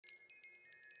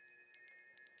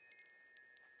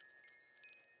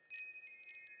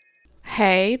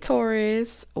Hey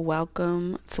Taurus,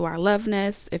 welcome to our love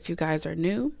nest. If you guys are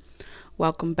new,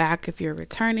 welcome back if you're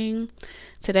returning.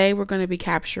 Today we're going to be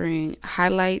capturing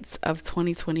highlights of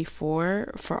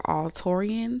 2024 for all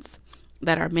Taurians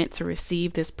that are meant to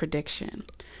receive this prediction.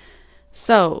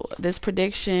 So this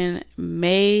prediction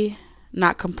may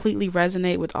not completely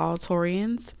resonate with all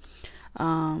Taurians.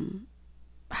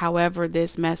 However,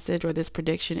 this message or this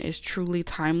prediction is truly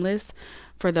timeless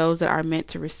for those that are meant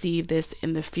to receive this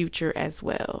in the future as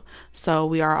well. So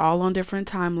we are all on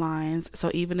different timelines. So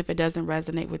even if it doesn't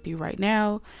resonate with you right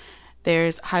now,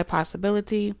 there's high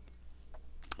possibility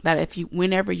that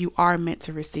whenever you are meant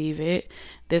to receive it,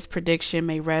 this prediction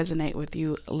may resonate with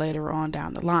you later on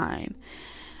down the line.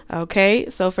 Okay,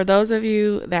 so for those of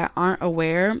you that aren't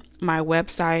aware, my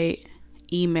website,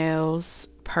 emails,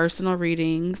 personal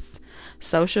readings,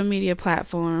 social media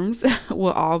platforms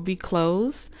will all be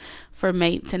closed for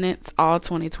maintenance all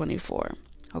 2024.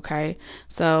 Okay,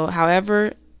 so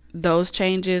however those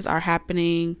changes are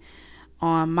happening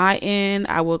on my end,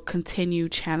 I will continue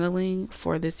channeling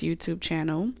for this YouTube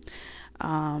channel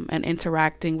and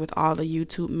interacting with all the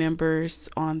YouTube members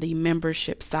on the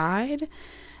membership side.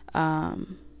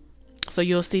 So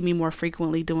you'll see me more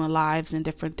frequently doing lives and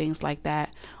different things like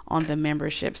that on the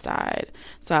membership side.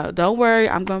 So don't worry,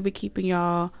 I'm going to be keeping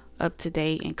y'all up to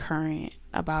date and current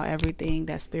about everything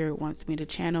that Spirit wants me to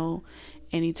channel,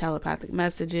 any telepathic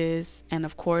messages, and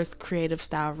of course, creative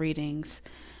style readings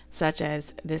such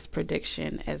as this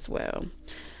prediction as well.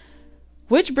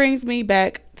 Which brings me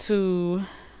back to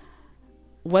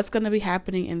what's going to be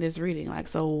happening in this reading.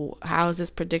 So how is this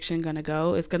prediction going to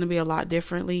go? It's going to be a lot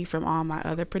differently from all my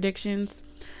other predictions.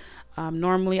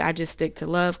 Normally I just stick to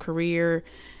love, career,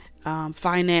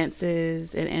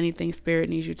 finances, and anything Spirit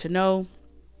needs you to know,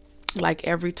 like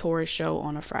every Taurus show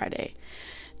on a Friday.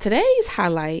 Today's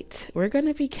highlight, we're going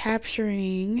to be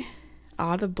capturing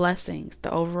all the blessings,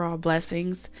 the overall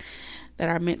blessings that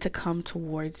are meant to come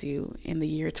towards you in the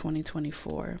year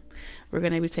 2024. We're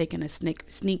going to be taking a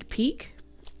sneak peek.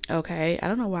 Okay, I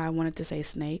don't know why I wanted to say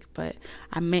snake, but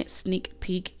I meant sneak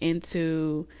peek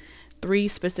into 3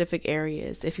 specific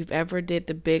areas. If you've ever did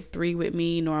the big 3 with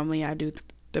me, normally I do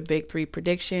the big 3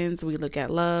 predictions. We look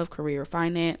at love, career,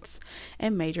 finance,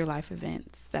 and major life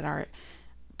events that are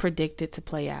predicted to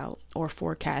play out or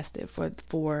forecasted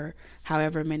for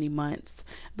however many months.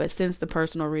 But since the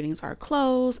personal readings are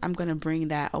closed, I'm going to bring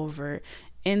that over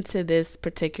into this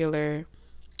particular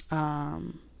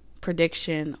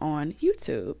prediction on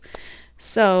YouTube.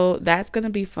 So that's going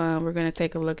to be fun. We're going to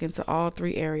take a look into all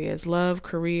 3 areas: love,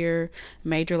 career,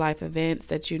 major life events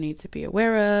that you need to be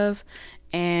aware of.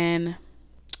 And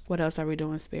what else are we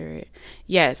doing, Spirit?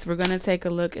 Yes, we're going to take a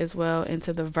look as well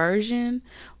into the version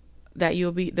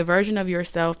of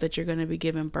yourself that you're going to be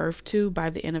giving birth to by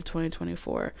the end of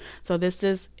 2024. So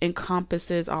this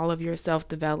encompasses all of your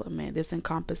self-development. This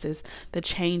encompasses the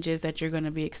changes that you're going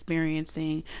to be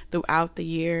experiencing throughout the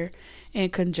year in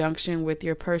conjunction with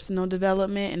your personal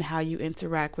development and how you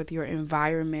interact with your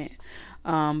environment,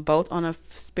 both on a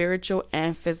spiritual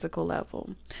and physical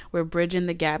level. We're bridging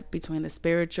the gap between the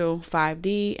spiritual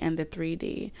 5D and the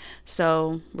 3D.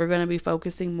 So we're going to be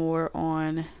focusing more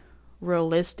on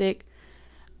realistic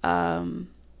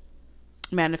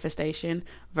manifestation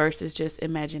versus just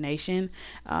imagination.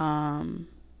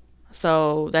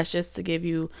 So that's just to give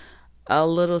you a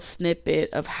little snippet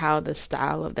of how the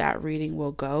style of that reading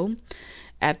will go.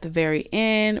 At the very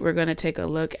end, we're going to take a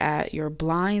look at your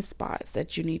blind spots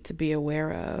that you need to be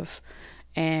aware of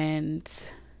and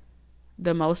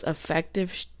the most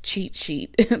effective cheat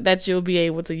sheet that you'll be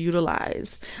able to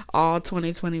utilize all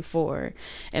 2024.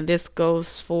 And this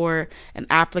goes for an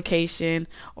application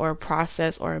or a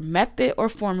process or a method or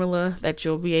formula that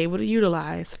you'll be able to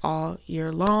utilize all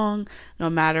year long, no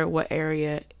matter what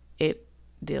area it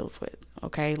deals with.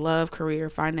 Okay, love, career,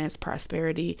 finance,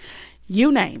 prosperity,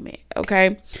 you name it.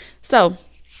 Okay, so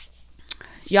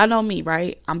y'all know me,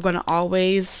 right? I'm going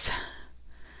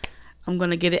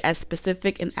to get it as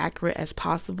specific and accurate as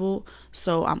possible.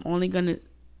 So I'm only going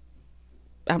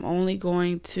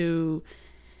to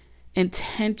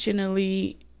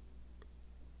intentionally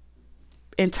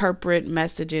interpret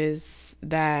messages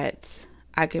that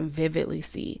I can vividly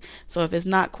see. So if it's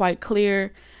not quite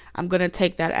clear, I'm going to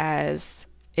take that as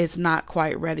it's not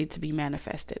quite ready to be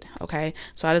manifested. Okay,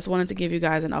 so I just wanted to give you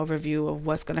guys an overview of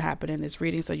what's going to happen in this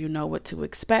reading so you know what to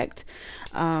expect,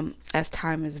 as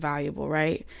time is valuable,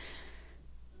 right?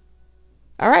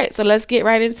 All right, so let's get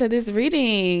right into this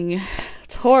reading.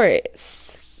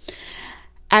 Taurus,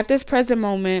 at this present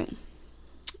moment,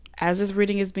 as this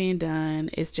reading is being done,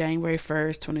 it's January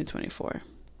 1st, 2024.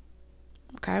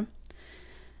 Okay?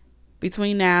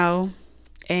 Between now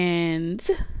And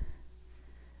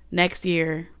next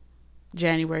year,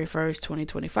 January 1st,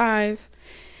 2025,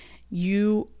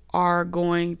 you are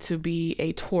going to be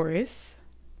a Taurus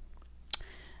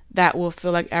that will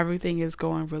feel like everything is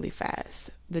going really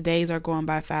fast. The days are going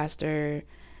by faster.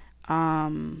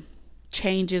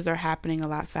 Changes are happening a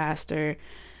lot faster.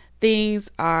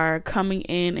 Things are coming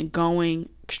in and going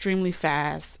extremely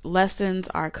fast. Lessons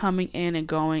are coming in and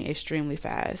going extremely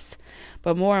fast.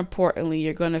 But more importantly,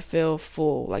 you're going to feel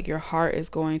full. Like your heart is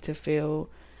going to feel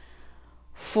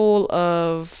full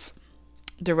of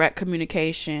direct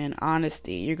communication,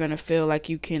 honesty. You're going to feel like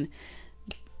you can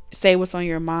say what's on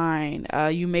your mind.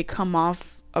 You may come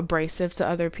off abrasive to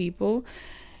other people.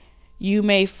 You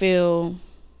may feel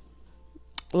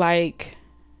like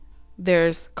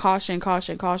there's caution,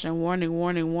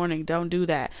 warning, don't do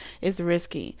that. It's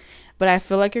risky. But I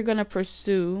feel like you're going to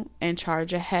pursue and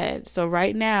charge ahead. So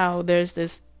right now, there's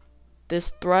this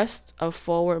thrust of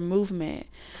forward movement.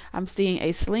 I'm seeing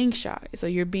a slingshot. So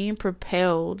you're being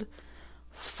propelled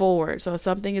forward. So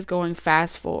something is going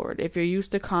fast forward. If you're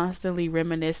used to constantly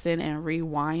reminiscing and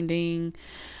rewinding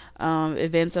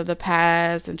events of the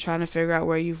past and trying to figure out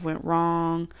where you've went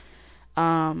wrong,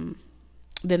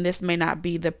 then this may not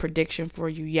be the prediction for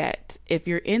you yet. If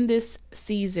you're in this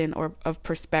season of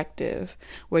perspective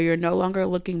where you're no longer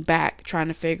looking back, trying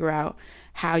to figure out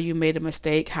how you made a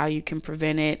mistake, how you can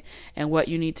prevent it, and what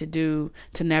you need to do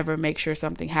to never make sure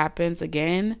something happens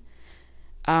again,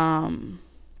 then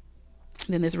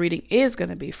this reading is going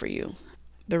to be for you.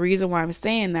 The reason why I'm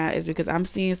saying that is because I'm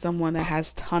seeing someone that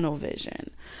has tunnel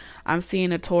vision. I'm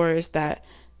seeing a Taurus that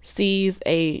sees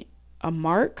a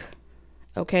mark.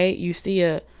 Okay, you see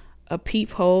a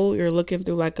peephole. You're looking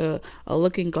through like a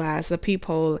looking glass, a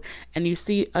peephole, and you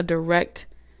see a direct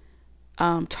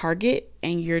target,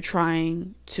 and you're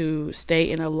trying to stay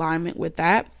in alignment with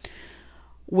that,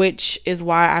 which is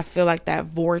why I feel like that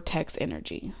vortex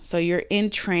energy. So you're in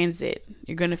transit.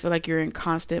 You're going to feel like you're in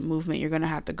constant movement. You're going to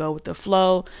have to go with the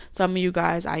flow. Some of you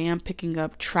guys, I am picking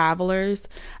up travelers.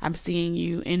 I'm seeing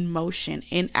you in motion,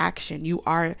 in action. You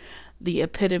are the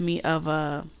epitome of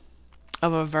a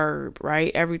verb,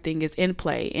 right? Everything is in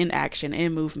play, in action,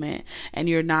 in movement, and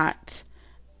you got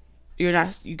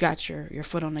your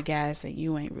foot on the gas and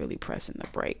you ain't really pressing the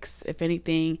brakes. If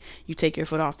anything, you take your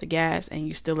foot off the gas and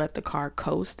you still let the car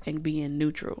coast and be in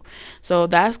neutral. So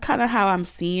that's kind of how I'm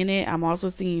seeing it. I'm also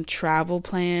seeing travel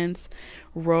plans,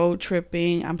 road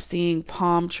tripping. I'm seeing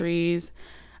palm trees.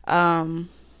 Something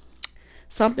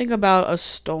about a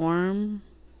storm,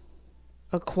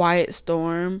 a quiet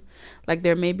storm. Like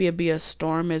there may be a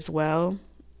storm as well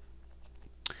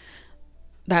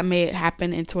that may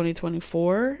happen in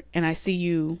 2024, and I see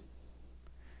you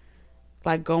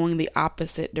like going the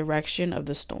opposite direction of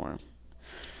the storm.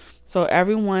 So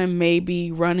everyone may be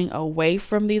running away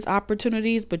from these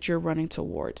opportunities, but you're running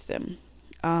towards them.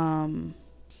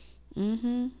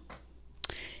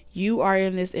 You are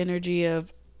in this energy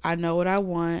of, I know what I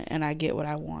want and I get what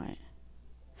I want.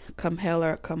 Come hell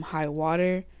or come high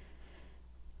water,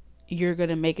 you're going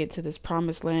to make it to this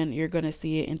promised land. You're going to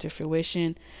see it into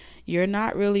fruition. You're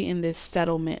not really in this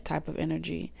settlement type of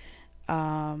energy.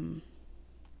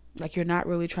 Like you're not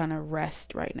really trying to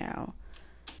rest right now.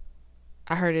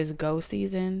 I heard it's go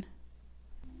season.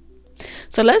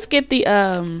 So let's get the,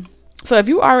 so if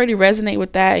you already resonate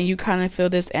with that and you kind of feel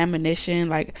this ammunition,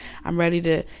 like I'm ready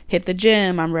to hit the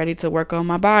gym, I'm ready to work on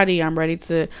my body, I'm ready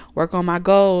to work on my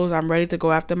goals, I'm ready to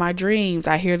go after my dreams,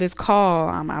 I hear this call,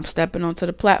 I'm stepping onto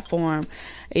the platform,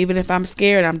 even if I'm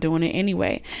scared, I'm doing it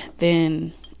anyway,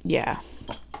 then yeah,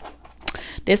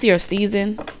 this is your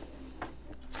season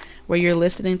where you're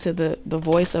listening to the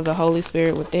voice of the Holy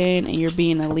Spirit within, and you're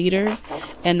being a leader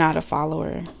and not a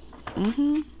follower.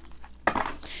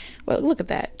 Well, look at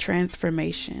that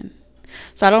transformation.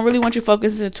 So I don't really want you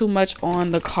focusing too much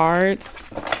on the cards.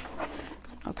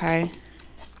 Okay.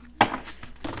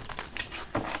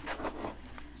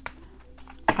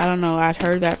 I don't know. I've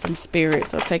heard that from Spirit,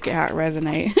 so take it how it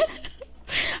resonates.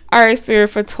 All right, Spirit,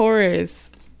 for Taurus,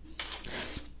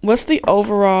 what's the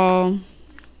overall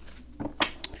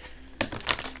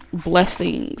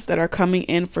blessings that are coming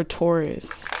in for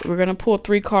Taurus? We're going to pull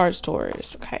 3 cards,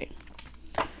 Taurus. Okay.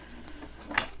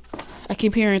 I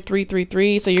keep hearing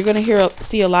 333, so you're going to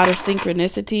see a lot of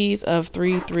synchronicities of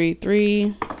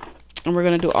 333, and we're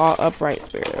going to do all upright,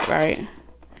 Spirit, right?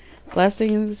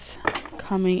 Blessings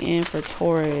coming in for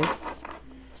Taurus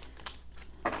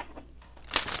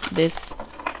this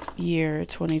year,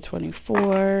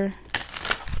 2024,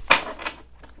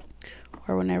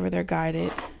 or whenever they're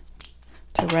guided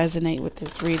to resonate with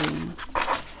this reading.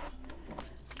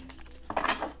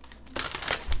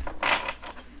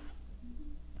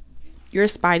 Your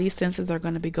spidey senses are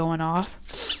going to be going off.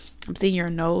 I'm seeing your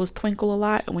nose twinkle a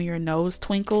lot. And when your nose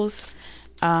twinkles,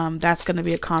 that's going to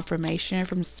be a confirmation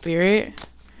from spirit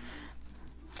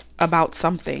about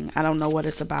something. I don't know what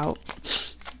it's about.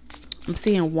 I'm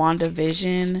seeing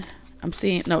WandaVision. I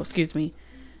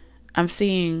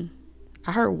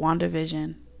heard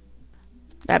WandaVision.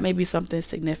 That may be something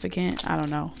significant. I don't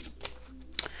know.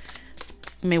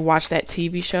 You may watch that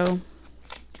TV show.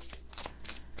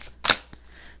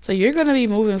 So you're going to be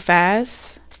moving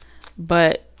fast,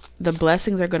 but the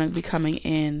blessings are going to be coming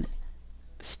in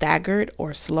staggered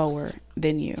or slower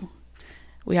than you.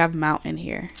 We have mountain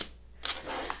here.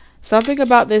 Something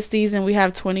about this season, we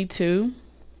have 22.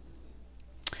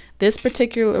 This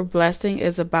particular blessing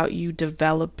is about you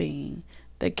developing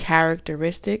the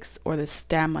characteristics or the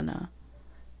stamina.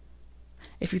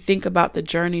 If you think about the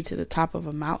journey to the top of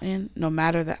a mountain, no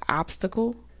matter the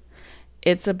obstacle,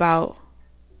 it's about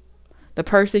the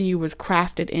person you was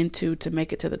crafted into to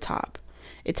make it to the top.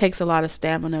 It takes a lot of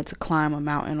stamina to climb a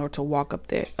mountain or to walk up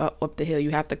the hill.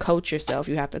 You have to coach yourself.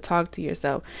 You have to talk to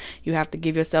yourself. You have to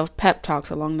give yourself pep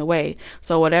talks along the way.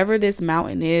 So whatever this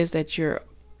mountain is that you're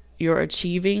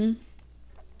achieving,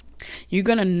 you're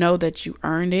going to know that you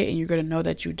earned it, and you're going to know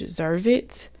that you deserve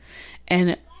it.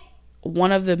 And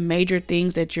one of the major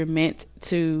things that you're meant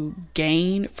to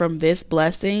gain from this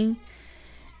blessing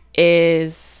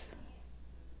is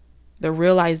the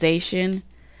realization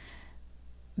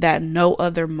that no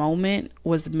other moment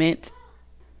was meant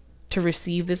to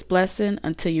receive this blessing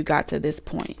until you got to this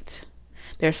point.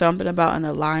 There's something about an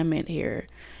alignment here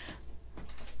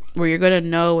where you're going to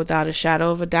know without a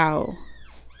shadow of a doubt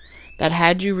that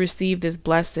had you received this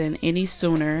blessing any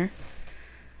sooner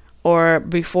or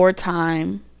before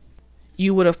time,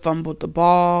 you would have fumbled the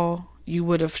ball. You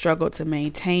would have struggled to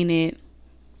maintain it.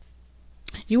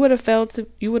 You would have failed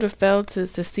to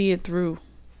see it through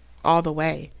all the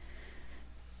way.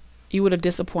 You would have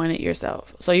disappointed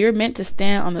yourself. So you're meant to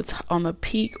stand on the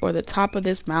peak or the top of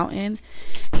this mountain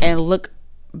and look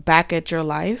back at your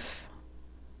life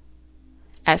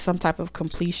at some type of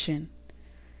completion.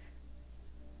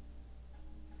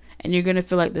 And you're going to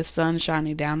feel like the sun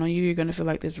shining down on you. You're going to feel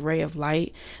like this ray of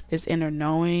light, this inner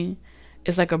knowing.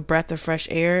 It's like a breath of fresh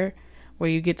air where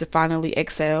you get to finally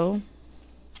exhale.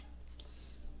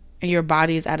 And your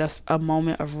body is at a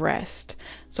moment of rest.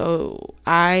 So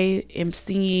I am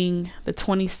seeing the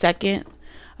 22nd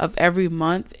of every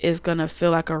month is going to feel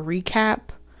like a recap.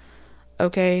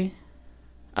 Okay.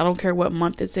 I don't care what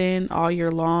month it's in, all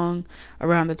year long.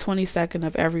 Around the 22nd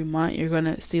of every month, you're going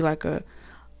to see like a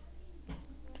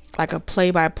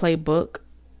play-by-play book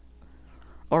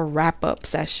or wrap-up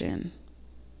session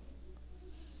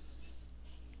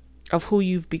of who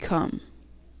you've become.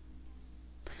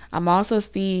 I'm also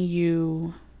seeing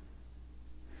you.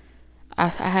 I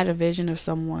had a vision of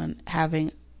someone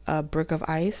having a brick of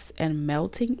ice and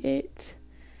melting it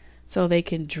so they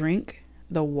can drink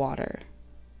the water.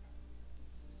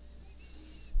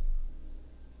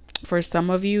 For some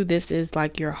of you, this is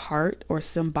like your heart, or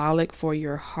symbolic for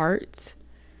your heart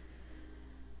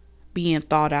being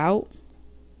thought out,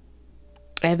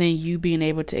 and then you being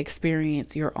able to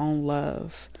experience your own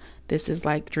love. This is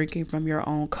like drinking from your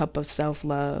own cup of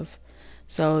self-love.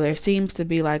 So there seems to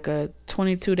be like a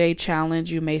 22-day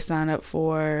challenge you may sign up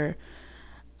for.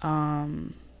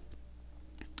 A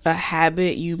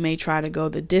habit, you may try to go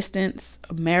the distance.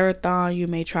 A marathon, you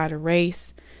may try to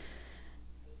race.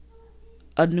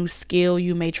 A new skill,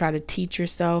 you may try to teach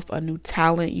yourself. A new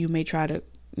talent, you may try to,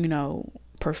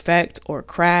 perfect or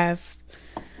craft.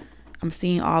 I'm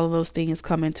seeing all of those things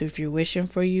come into fruition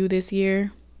for you this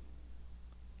year.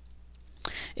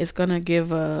 It's going to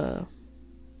give a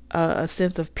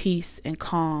sense of peace and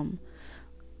calm.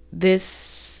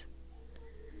 It's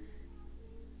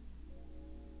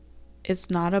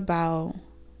not about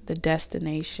the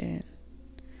destination.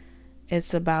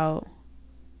 It's about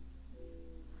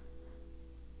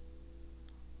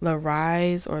the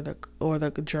rise or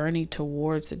the journey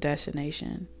towards the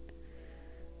destination.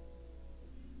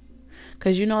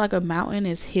 Because like a mountain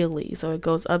is hilly, so it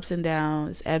goes ups and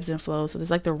downs, ebbs and flows. So it's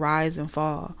like the rise and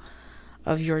fall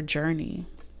of your journey.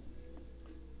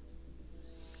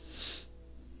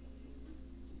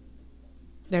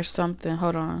 There's something,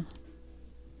 hold on.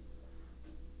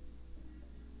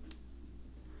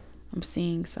 I'm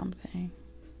seeing something.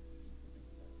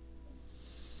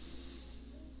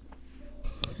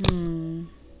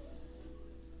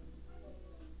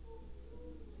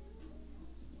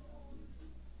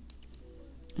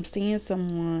 I'm seeing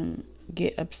someone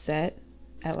get upset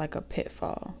at like a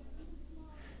pitfall.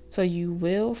 So you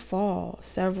will fall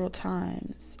several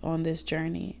times on this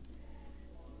journey.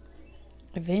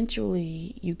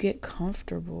 eventually you get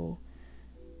comfortable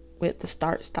with the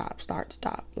start, stop, start,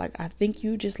 stop. Like, I think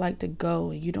you just like to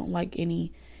go and you don't like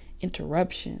any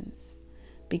interruptions,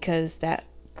 because that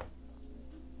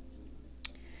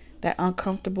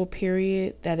uncomfortable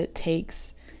period that it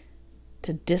takes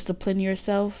to discipline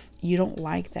yourself, you don't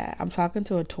like that. I'm talking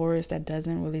to a Taurus that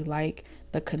doesn't really like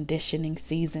the conditioning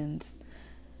seasons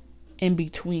in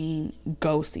between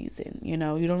go season. You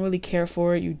know, you don't really care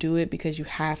for it. You do it because you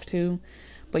have to,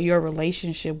 but your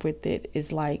relationship with it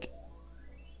is like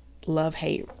love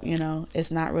hate. You know,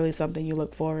 it's not really something you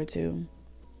look forward to.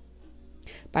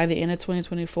 By the end of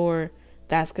 2024,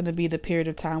 that's going to be the period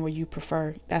of time where you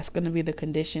prefer. That's going to be the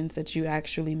conditions that you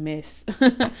actually miss.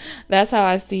 That's how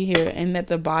I see here. And at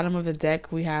the bottom of the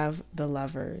deck, we have the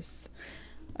Lovers.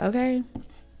 Okay.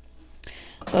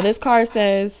 So this card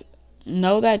says,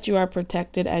 know that you are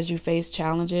protected as you face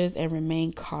challenges and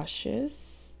remain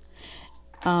cautious.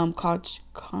 Conscientious,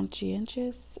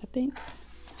 I think.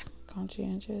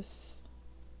 Conscientious.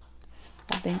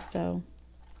 I think so.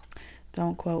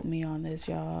 Don't quote me on this,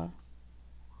 y'all.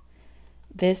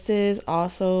 This is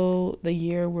also the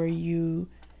year where you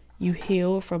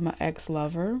heal from an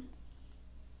ex-lover.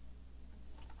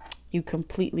 You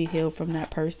completely heal from that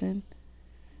person,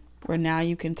 where now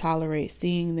you can tolerate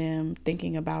seeing them,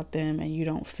 thinking about them, and you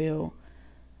don't feel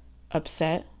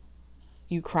upset.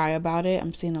 You cry about it.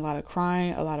 I'm seeing a lot of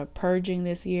crying, a lot of purging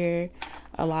this year,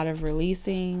 a lot of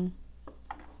releasing.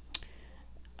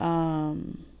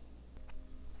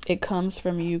 It comes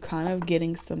from you kind of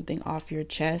getting something off your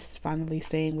chest, finally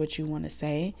saying what you want to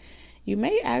say. You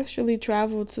may actually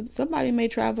somebody may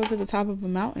travel to the top of a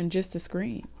mountain just to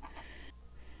scream.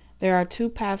 There are two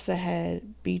paths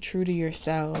ahead. Be true to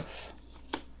yourself.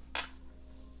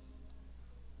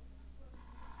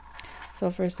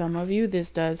 So for some of you, this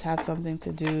does have something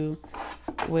to do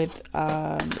with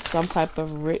some type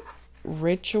of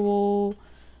ritual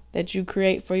that you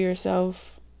create for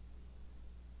yourself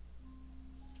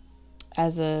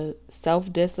as a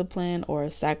self-discipline or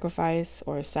a sacrifice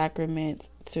or a sacrament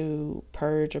to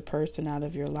purge a person out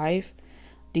of your life,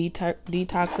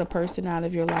 detox a person out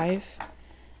of your life,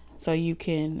 so you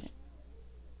can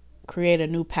create a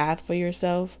new path for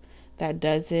yourself that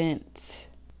doesn't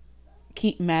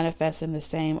keep manifesting the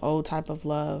same old type of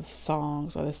love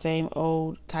songs or the same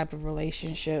old type of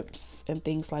relationships and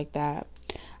things like that.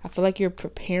 I feel like you're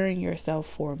preparing yourself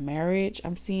for marriage.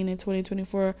 I'm seeing in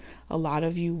 2024, a lot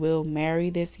of you will marry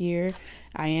this year.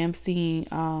 I am seeing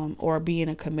or be in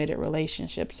a committed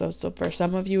relationship. So for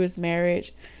some of you, it's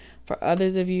marriage. For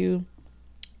others of you,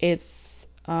 it's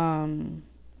a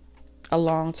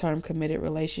long-term committed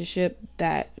relationship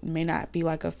that may not be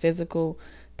like a physical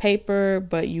paper,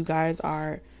 but you guys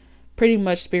are pretty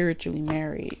much spiritually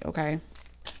married. Okay.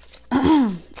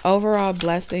 Overall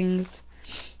blessings.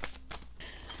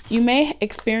 You may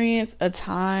experience a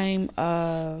time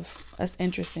of, that's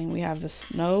interesting. We have the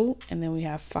snow and then we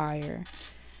have fire.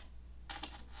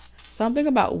 Something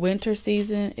about winter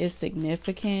season is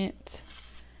significant.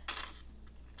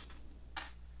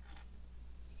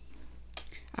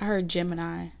 I heard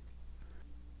Gemini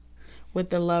with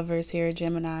the Lovers here,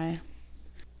 Gemini.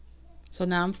 So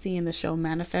now I'm seeing the show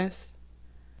Manifest.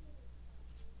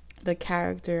 The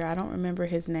character, I don't remember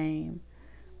his name,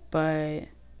 but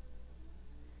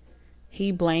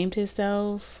he blamed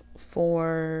himself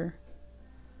for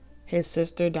his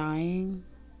sister dying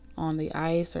on the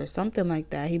ice or something like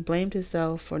that. He blamed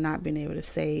himself for not being able to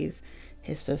save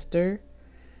his sister.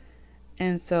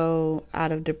 And so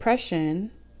out of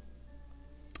depression,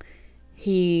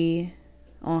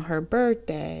 on her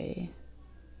birthday,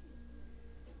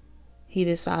 he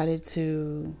decided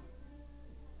to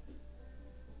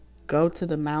go to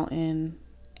the mountain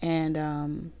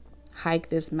and hike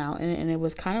this mountain, and it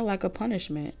was kind of like a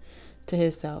punishment to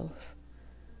himself.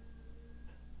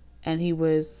 And he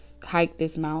was hiked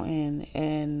this mountain,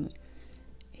 and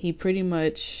he pretty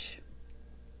much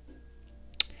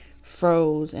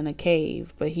froze in a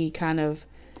cave. But he kind of,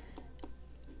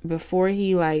 before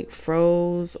he like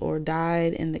froze or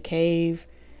died in the cave,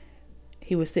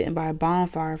 he was sitting by a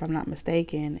bonfire, if I'm not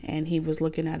mistaken, and he was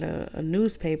looking at a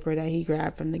newspaper that he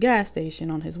grabbed from the gas station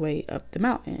on his way up the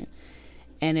mountain.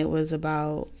 And it was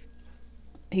about,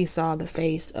 he saw the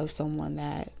face of someone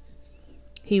that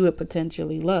he would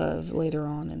potentially love later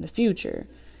on in the future.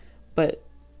 But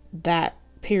that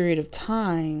period of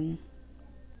time,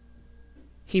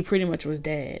 he pretty much was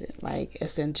dead, like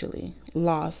essentially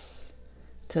lost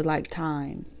to like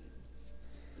time.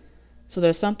 So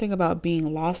there's something about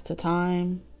being lost to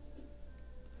time,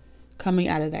 coming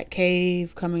out of that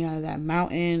cave, coming out of that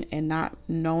mountain, and not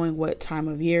knowing what time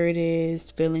of year it is,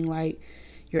 feeling like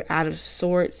you're out of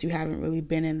sorts. You haven't really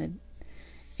been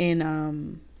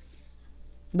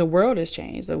the world has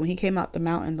changed. So when he came out the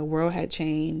mountain, the world had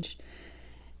changed.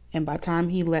 And by the time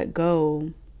he let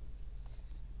go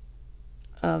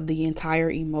of the entire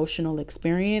emotional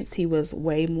experience, he was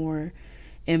way more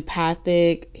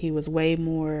empathic. He was way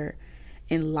more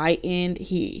enlightened.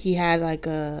 He had like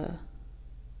a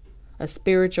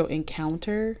spiritual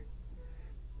encounter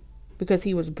because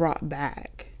he was brought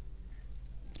back.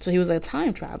 So he was a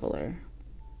time traveler.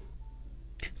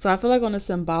 So I feel like on a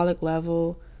symbolic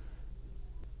level,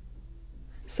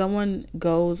 someone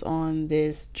goes on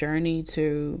this journey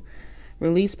to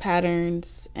release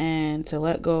patterns and to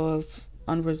let go of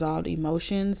unresolved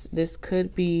emotions. This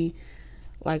could be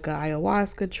like a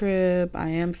ayahuasca trip. I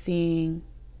am seeing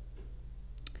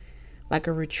like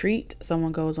a retreat.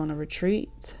 Someone goes on a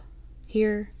retreat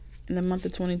here in the month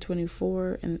of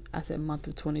 2024. And I said month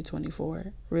of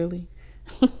 2024. Really?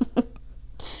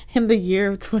 In the year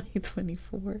of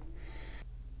 2024.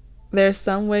 There's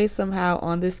some way, somehow,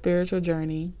 on this spiritual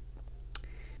journey,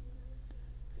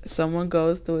 someone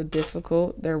goes through a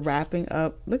difficult, they're wrapping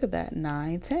up, look at that,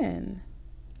 9-10.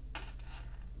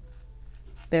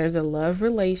 There's a love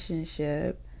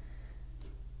relationship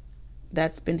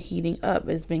that's been heating up.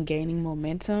 It's been gaining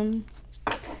momentum.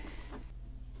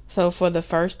 So for the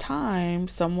first time,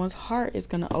 someone's heart is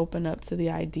going to open up to the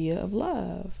idea of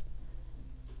love.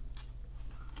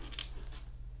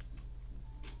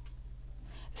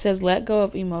 It says, let go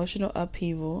of emotional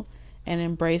upheaval and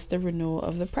embrace the renewal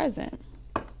of the present.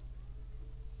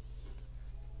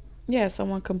 Yeah,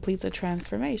 someone completes a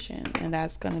transformation, and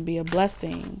that's going to be a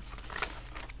blessing.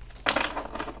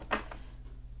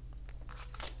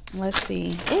 Let's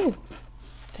see. Ooh,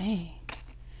 dang.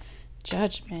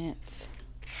 Judgment.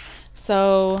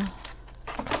 So,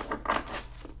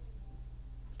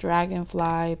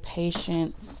 dragonfly,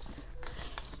 patience.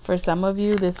 For some of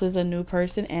you, this is a new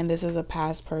person and this is a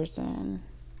past person.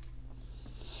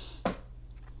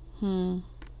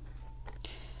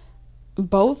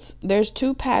 Both, there's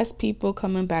two past people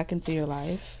coming back into your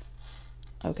life.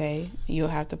 Okay, you'll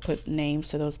have to put names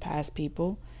to those past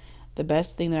people. The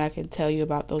best thing that I can tell you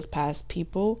about those past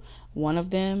people, one of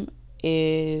them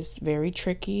is very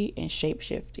tricky and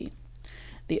shape-shifty.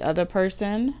 The other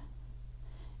person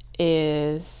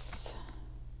is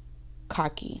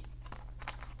cocky.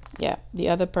 Yeah, the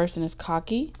other person is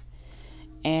cocky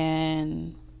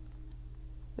and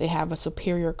they have a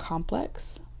superior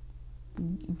complex.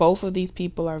 Both of these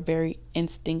people are very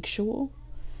instinctual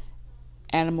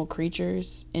animal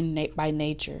creatures by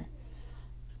nature,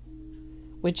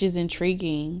 which is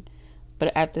intriguing,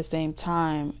 but at the same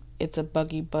time, it's a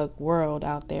buggy bug world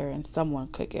out there and someone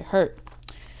could get hurt.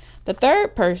 The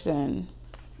third person,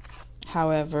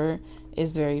 however,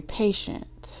 is very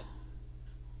patient.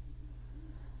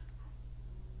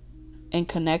 In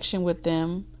connection with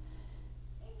them,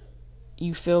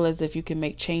 you feel as if you can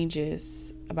make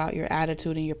changes about your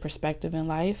attitude and your perspective in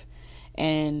life.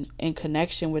 And in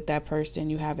connection with that person,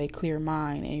 you have a clear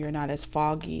mind and you're not as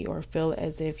foggy or feel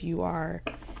as if you are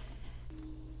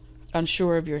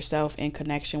unsure of yourself in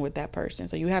connection with that person.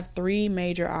 So you have three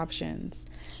major options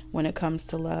when it comes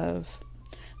to love.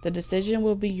 The decision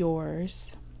will be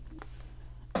yours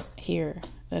here.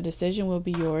 The decision will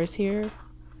be yours here.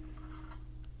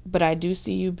 But I do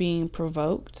see you being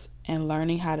provoked and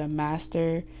learning how to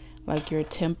master like your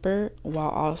temper while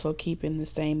also keeping the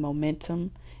same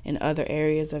momentum in other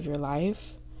areas of your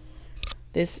life.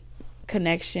 This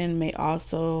connection may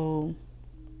also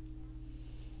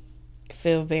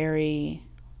feel very,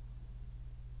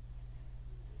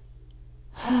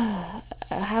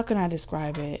 how can I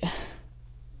describe it?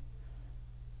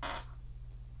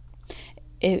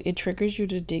 It triggers you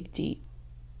to dig deep.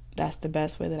 That's the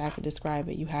best way that I could describe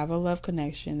it. You have a love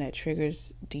connection that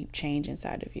triggers deep change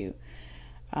inside of you.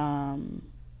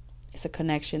 It's a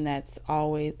connection that's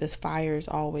always, this fire is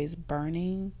always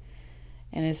burning,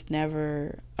 and it's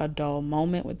never a dull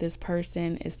moment with this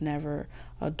person. It's never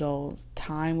a dull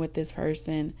time with this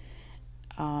person.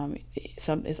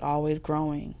 It's always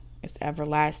growing. It's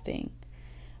everlasting.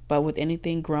 But with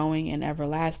anything growing and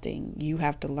everlasting, you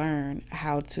have to learn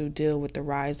how to deal with the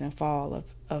rise and fall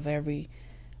of every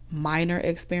minor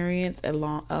experience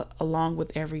along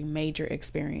with every major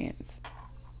experience.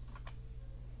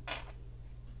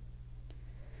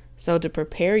 So to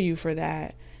prepare you for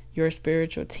that, your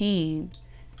spiritual team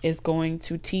is going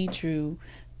to teach you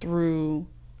through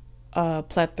a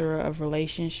plethora of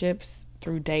relationships,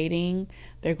 through dating.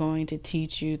 They're going to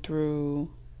teach you through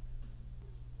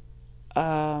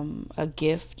a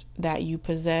gift that you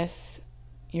possess.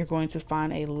 You're going to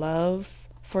find a love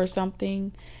for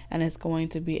something, and it's going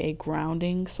to be a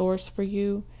grounding source for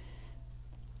you.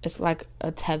 It's like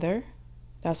a tether.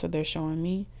 That's what they're showing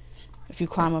me. If you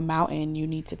climb a mountain, you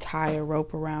need to tie a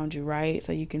rope around you, right?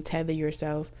 So you can tether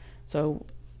yourself. So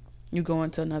you go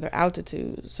into another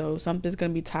altitude. So something's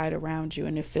going to be tied around you.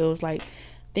 And it feels like,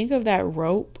 think of that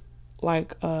rope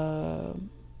like a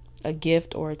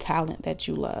gift or a talent that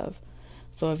you love.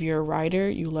 So if you're a writer,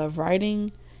 you love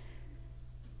writing,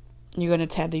 you're going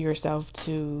to tether yourself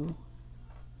to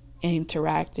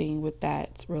interacting with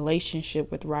that relationship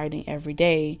with writing every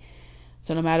day.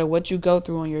 So no matter what you go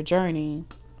through on your journey,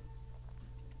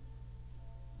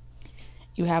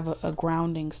 you have a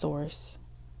grounding source.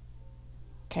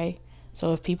 Okay?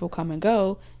 So if people come and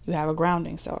go, you have a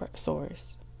grounding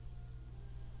source.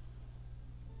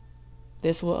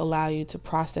 This will allow you to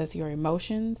process your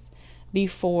emotions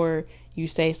before you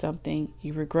say something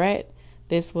you regret.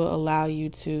 This will allow you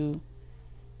to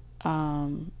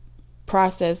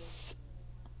process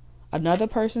another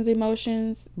person's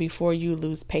emotions before you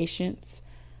lose patience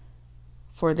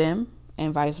for them,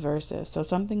 and vice versa. So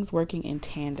something's working in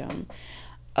tandem.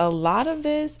 A lot of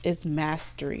this is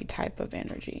mastery type of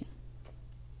energy.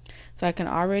 So I can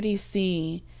already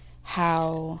see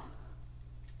how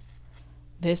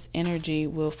this energy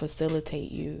will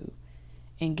facilitate you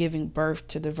in giving birth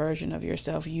to the version of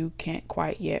yourself you can't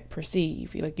quite yet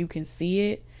perceive. Like, you can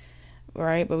see it,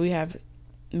 right? But we have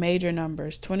major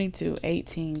numbers: 22,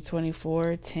 18,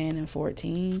 24, 10, and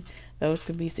 14. Those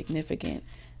could be significant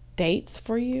dates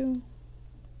for you.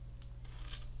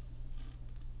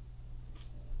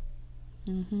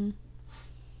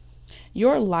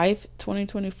 Your life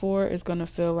 2024 is going to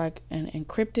feel like an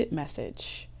encrypted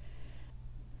message.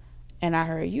 And I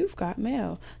heard you've got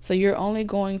mail. So you're only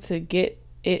going to get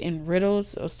it in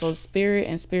riddles. So spirit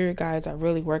and spirit guides are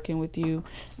really working with you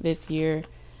this year.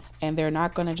 And they're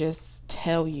not going to just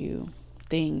tell you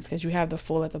things, because you have the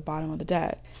Fool at the bottom of the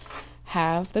deck.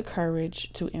 Have the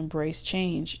courage to embrace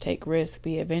change, take risks,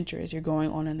 be adventurous. You're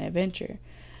going on an adventure.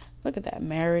 Look at that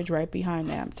marriage right behind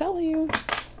that. I'm telling you.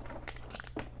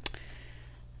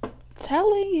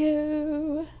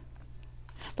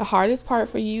 The hardest part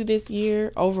for you this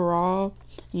year overall,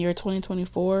 in year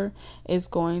 2024, is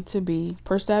going to be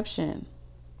perception.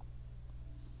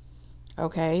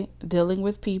 Okay? Dealing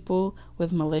with people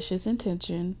with malicious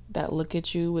intention that look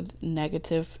at you with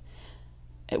negative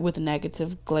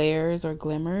glares or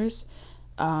glimmers.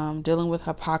 Dealing with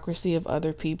hypocrisy of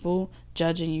other people,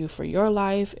 judging you for your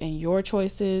life and your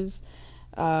choices.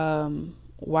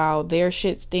 While their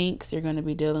shit stinks, you're going to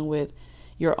be dealing with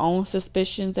your own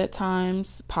suspicions at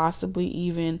times, possibly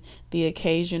even the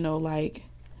occasional like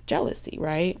jealousy,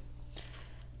 right?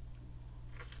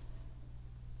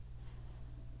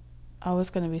 Oh, it's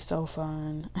going to be so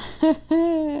fun.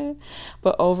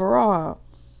 But overall,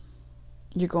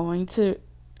 you're going to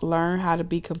learn how to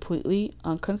be completely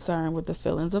unconcerned with the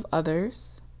feelings of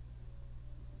others,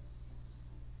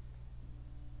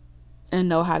 and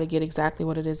know how to get exactly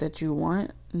what it is that you want,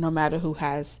 no matter who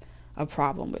has a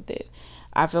problem with it.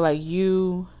 I feel like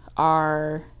you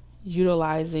are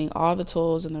utilizing all the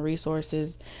tools and the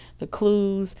resources, the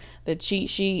clues, the cheat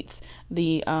sheets,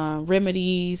 the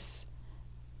remedies,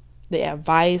 the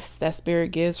advice that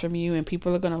spirit gives from you, and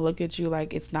people are going to look at you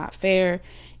like it's not fair.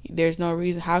 There's no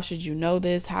reason. How should you know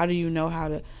this? How do you know how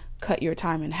to cut your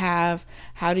time in half?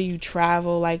 How do you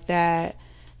travel like that?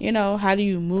 You know, how do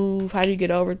you move? How do you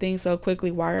get over things so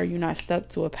quickly? Why are you not stuck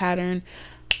to a pattern?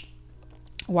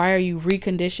 Why are you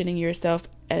reconditioning yourself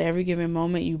at every given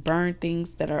moment? You burn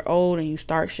things that are old and you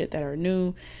start shit that are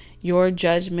new. Your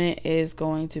judgment is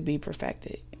going to be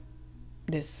perfected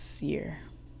this year.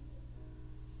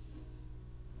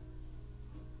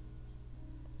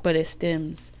 But it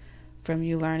stems from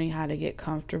you learning how to get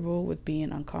comfortable with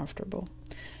being uncomfortable.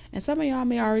 And some of y'all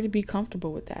may already be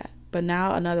comfortable with that. But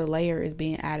now another layer is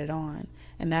being added on.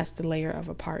 And that's the layer of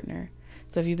a partner.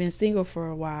 So if you've been single for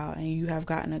a while and you have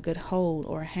gotten a good hold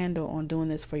or handle on doing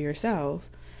this for yourself,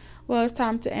 well, it's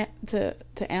time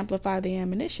to amplify the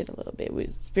ammunition a little bit.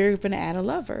 Spirit's going to add a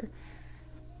lover.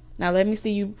 Now let me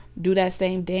see you do that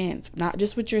same dance, not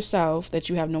just with yourself that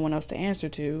you have no one else to answer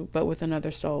to, but with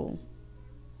another soul.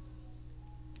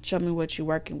 Show me what you're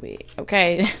working with.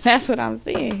 Okay, that's what I'm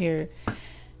seeing here.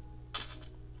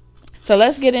 So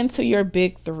let's get into your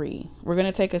big three. We're going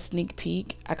to take a sneak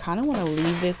peek. I kind of want to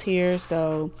leave this here.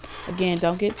 So again,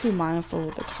 don't get too mindful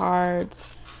with the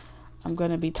cards. I'm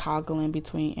going to be toggling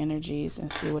between energies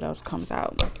and see what else comes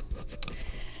out.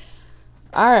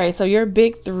 All right. So your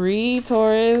big three,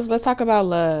 Taurus. Let's talk about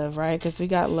love, right? Because we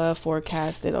got love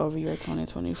forecasted over your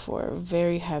 2024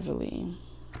 very heavily.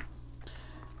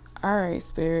 All right,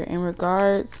 Spirit. In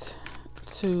regards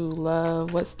to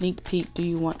love, what sneak peek do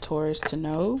you want Taurus to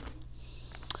know?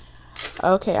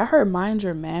 Okay, I heard mind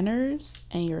your manners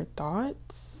and your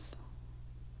thoughts.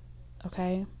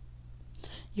 Okay.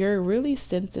 You're really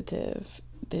sensitive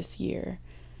this year.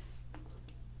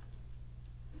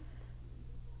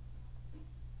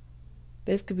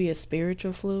 This could be a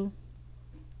spiritual flu.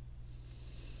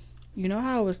 You know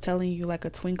how I was telling you, like a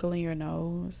twinkle in your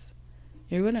nose?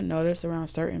 You're going to notice around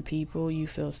certain people you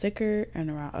feel sicker, and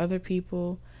around other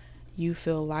people you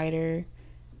feel lighter.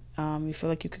 You feel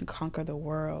like you can conquer the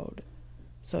world.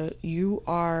 So you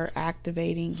are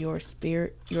activating your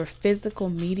spirit, your physical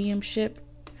mediumship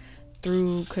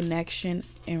through connection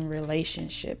in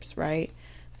relationships, right?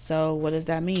 So what does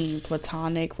that mean?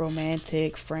 Platonic,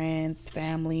 romantic, friends,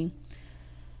 family.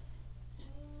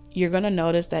 You're going to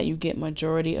notice that you get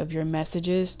majority of your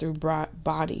messages through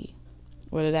body,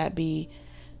 whether that be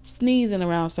sneezing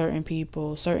around certain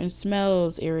people, certain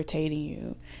smells irritating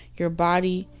you, your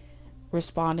body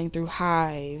responding through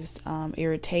hives,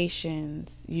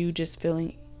 irritations, you just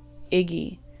feeling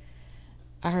iggy.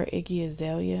 I heard Iggy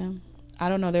Azalea. I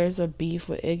don't know, there's a beef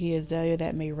with Iggy Azalea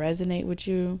that may resonate with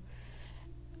you.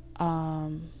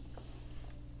 As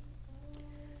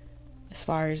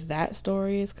far as that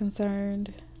story is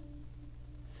concerned,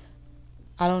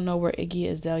 I don't know where Iggy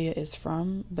Azalea is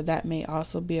from, but that may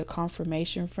also be a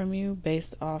confirmation from you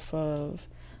based off of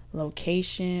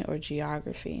location or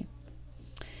geography.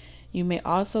 You may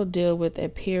also deal with a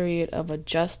period of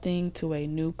adjusting to a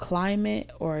new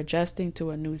climate or adjusting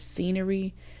to a new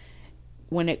scenery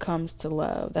when it comes to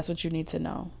love. That's what you need to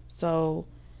know. So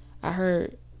I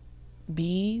heard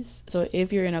bees. So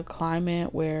if you're in a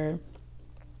climate where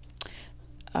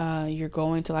you're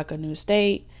going to like a new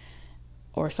state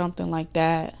or something like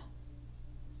that,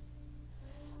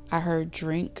 I heard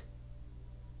drink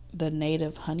the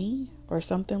native honey or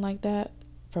something like that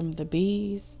from the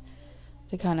bees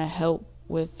to kind of help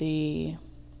with the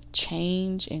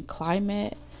change in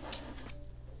climate.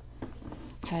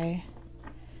 Okay.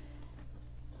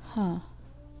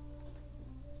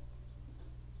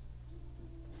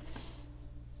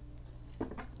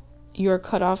 Your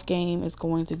cutoff game is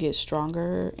going to get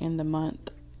stronger in the month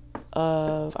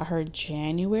of, I heard,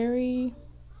 January.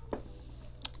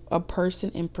 A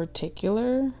person in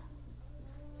particular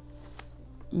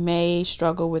may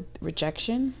struggle with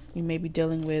rejection. You may be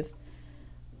dealing with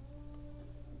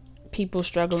people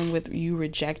struggling with you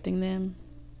rejecting them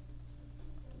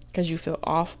because you feel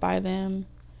off by them.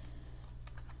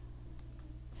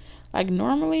 Like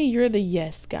normally you're the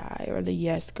yes guy or the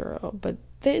yes girl, but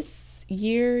this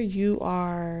year you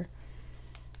are,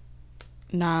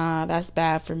 nah, that's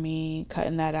bad for me,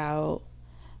 cutting that out.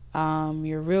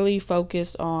 You're really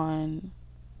focused on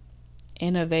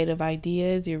innovative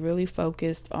ideas. You're really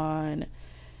focused on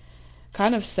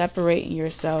kind of separating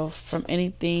yourself from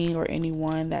anything or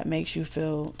anyone that makes you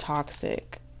feel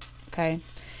toxic. Okay.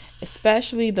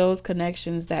 Especially those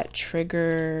connections that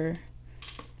trigger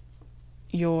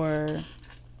your,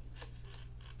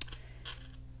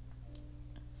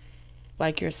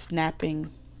 like your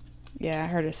snapping. Yeah,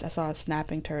 I saw a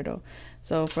snapping turtle.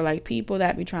 So for like people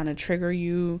that be trying to trigger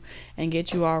you and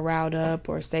get you all riled up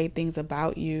or say things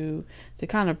about you to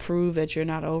kind of prove that you're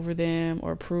not over them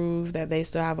or prove that they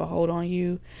still have a hold on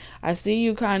you, I see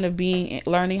you kind of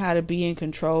learning how to be in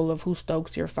control of who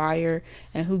stokes your fire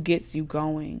and who gets you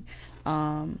going.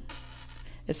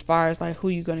 As far as like who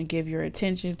you're going to give your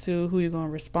attention to, who you're going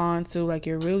to respond to, like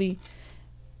you're really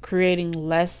creating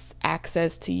less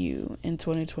access to you in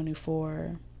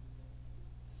 2024.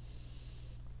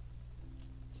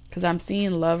 Because I'm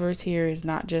seeing lovers here is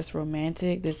not just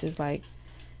romantic. This is like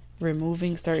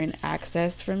removing certain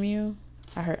access from you.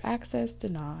 I heard access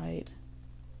denied.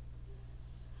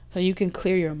 So you can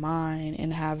clear your mind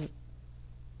and have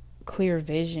clear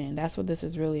vision. That's what this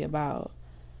is really about.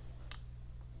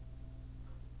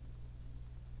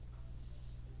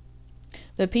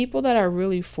 The people that are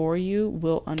really for you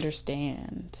will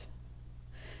understand.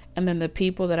 And then the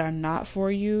people that are not for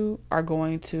you are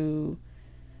going to,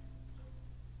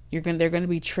 they're going to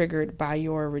be triggered by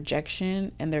your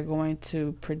rejection, and they're going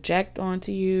to project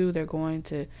onto you. They're going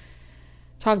to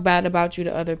talk bad about you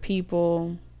to other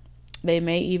people. They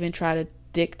may even try to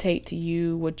dictate to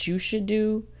you what you should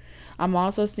do. I'm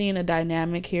also seeing a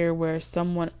dynamic here where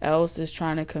someone else is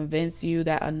trying to convince you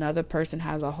that another person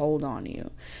has a hold on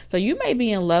you. So you may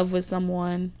be in love with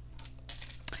someone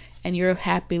and you're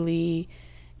happily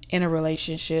in a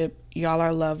relationship. Y'all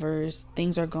are lovers.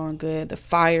 Things are going good. The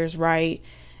fire's right.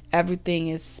 Everything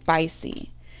is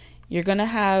spicy. You're going to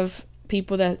have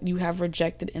people that you have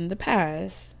rejected in the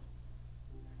past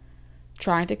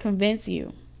trying to convince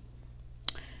you,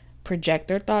 project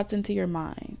their thoughts into your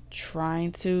mind,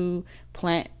 trying to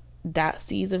plant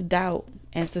seeds of doubt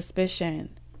and suspicion.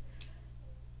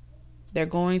 They're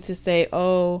going to say,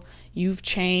 oh, you've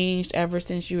changed ever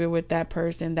since you were with that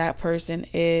person. That person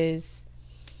is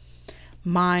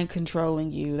mind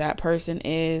controlling you. That person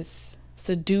is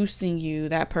seducing you.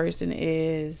 That person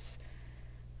is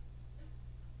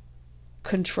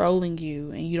controlling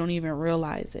you and you don't even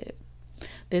realize it.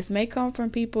 This may come from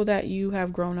people that you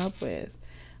have grown up with,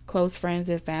 close friends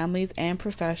and families, and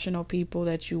professional people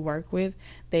that you work with.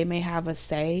 They may have a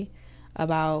say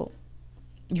about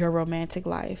your romantic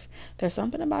life. There's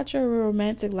something about your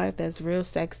romantic life that's real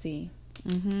sexy.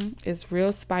 It's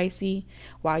real spicy.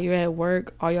 While you're at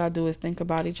work, all y'all do is think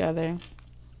about each other.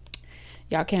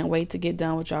 Y'all can't wait to get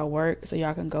done with y'all work so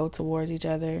y'all can go towards each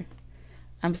other.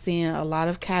 I'm seeing a lot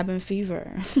of cabin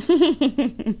fever.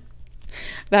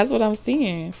 That's what I'm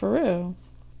seeing, for real.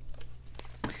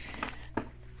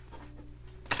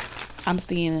 I'm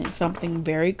seeing something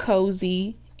very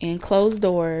cozy in closed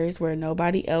doors where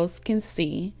nobody else can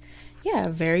see. Yeah,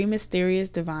 very mysterious,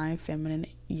 divine, feminine,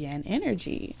 yin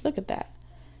energy. Look at that.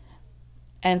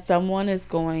 And someone is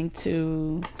going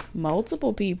to,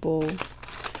 multiple people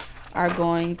are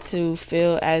going to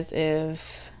feel as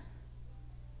if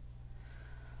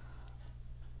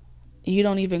you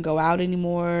don't even go out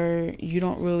anymore. You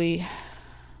don't really,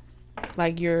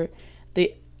 like, you're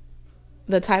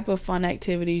the type of fun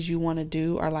activities you want to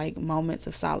do are like moments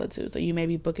of solitude. So you may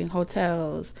be booking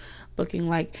hotels, booking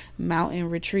like mountain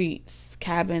retreats,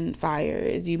 cabin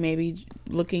fires. You may be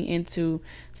looking into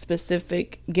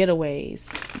specific getaways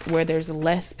where there's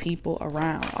less people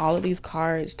around. All of these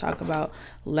cards talk about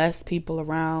less people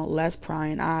around, less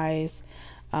prying eyes.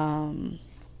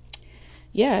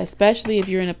 Yeah, especially if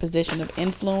you're in a position of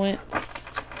influence,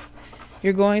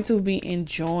 you're going to be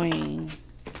enjoying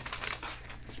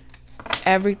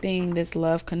everything this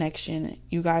love connection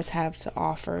you guys have to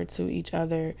offer to each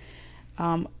other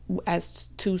as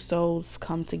two souls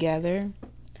come together.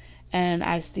 And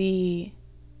I see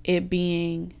it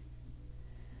being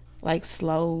like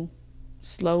slowly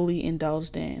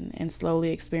indulged in and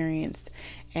slowly experienced,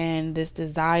 and this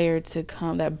desire to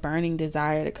come, that burning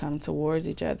desire to come towards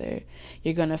each other.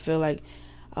 You're gonna feel like,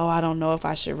 oh, I don't know if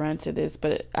I should run to this,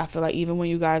 but I feel like even when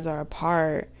you guys are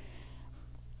apart,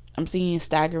 I'm seeing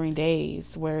staggering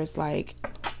days where it's like,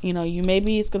 you know,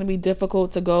 maybe it's going to be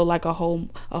difficult to go like a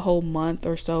whole month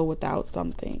or so without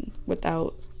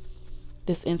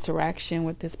this interaction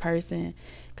with this person.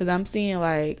 Because I'm seeing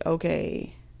like,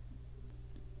 okay,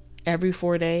 every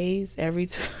 4 days, every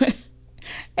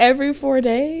 4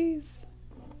 days,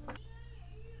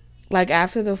 like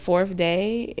after the 4th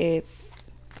day, it's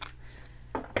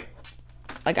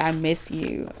like, I miss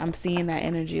you. I'm seeing that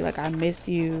energy. Like, I miss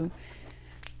you.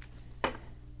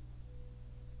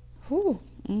 Ooh,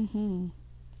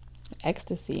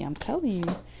 ecstasy, I'm telling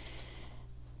you.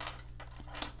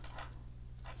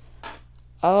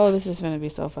 Oh, this is going to be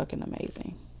so fucking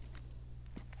amazing.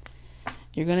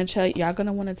 Y'all going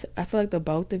to want to, I feel like the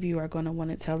both of you are going to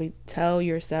want to tell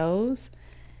yourselves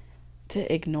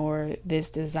to ignore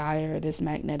this desire, this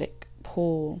magnetic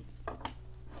pull.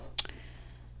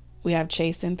 We have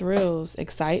chase and thrills,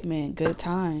 excitement, good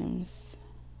times.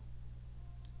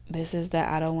 This is that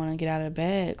I don't want to get out of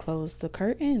bed. Close the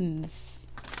curtains.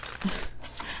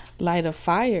 Light a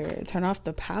fire. Turn off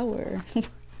the power.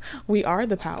 We are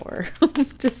the power.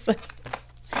 Just like,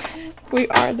 we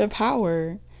are the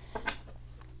power.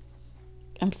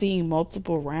 I'm seeing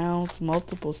multiple rounds,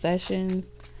 multiple sessions.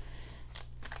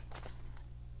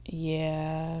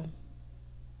 Yeah.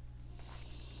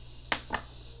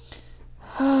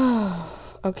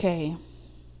 Okay.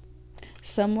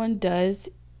 Someone does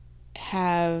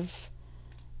have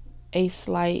a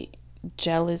slight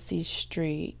jealousy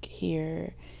streak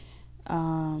here.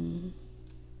 Like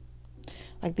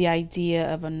the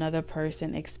idea of another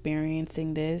person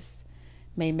experiencing this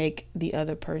may make the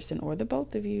other person or the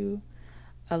both of you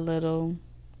a little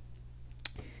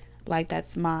like,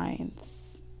 that's mine.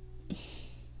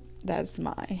 That's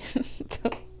mine.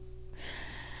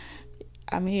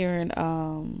 I'm hearing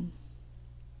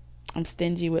I'm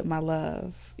stingy with my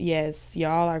love. Yes,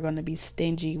 y'all are going to be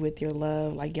stingy with your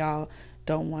love. Like, y'all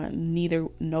don't want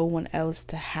no one else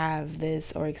to have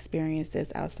this or experience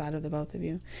this outside of the both of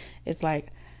you. It's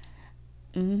like,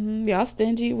 y'all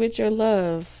stingy with your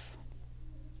love.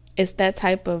 It's that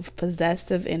type of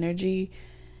possessive energy.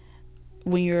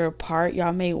 When you're apart,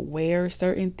 y'all may wear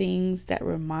certain things that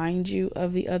remind you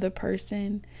of the other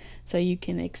person so you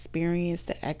can experience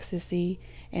the ecstasy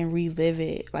and relive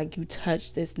it. Like you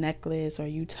touch this necklace or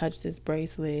you touch this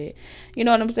bracelet, you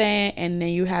know what I'm saying? And then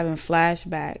you having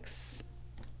flashbacks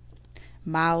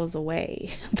miles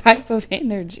away type of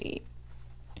energy.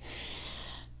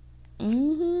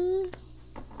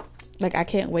 Like, I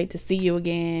can't wait to see you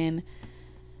again.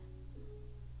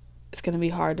 It's going to be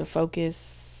hard to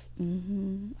focus.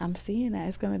 I'm seeing that.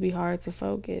 It's going to be hard to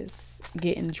focus.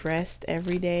 Getting dressed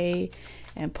every day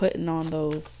and putting on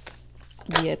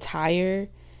the attire.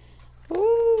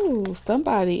 Ooh,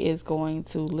 somebody is going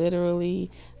to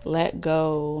literally let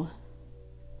go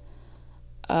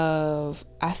of,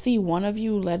 I see one of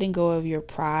you letting go of your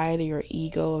pride or your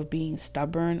ego of being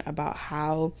stubborn about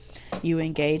how you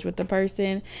engage with the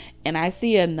person. And I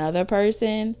see another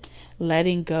person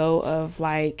letting go of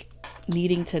like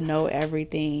needing to know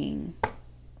everything.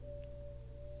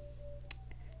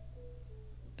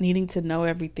 Needing to know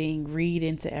everything, read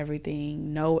into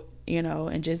everything, know,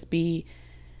 and just be,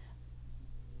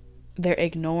 they're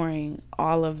ignoring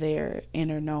all of their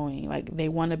inner knowing. Like they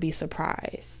want to be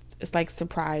surprised. It's like,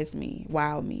 surprise me,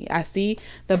 wow me. I see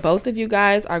the both of you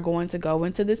guys are going to go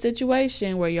into the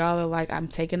situation where y'all are like, I'm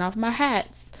taking off my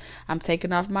hats. I'm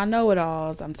taking off my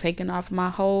know-it-alls. I'm taking off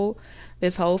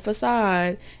this whole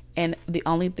facade. And the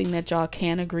only thing that y'all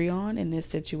can agree on in this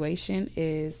situation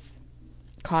is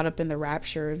caught up in the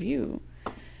rapture of you.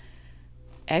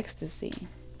 Ecstasy.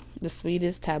 The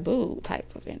sweetest taboo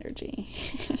type of energy.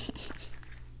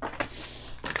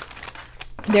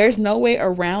 There's no way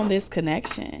around this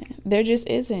connection. There just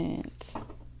isn't.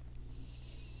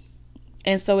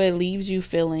 And so it leaves you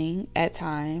feeling at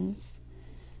times,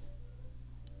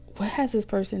 what has this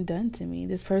person done to me?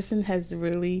 This person has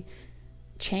really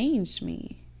changed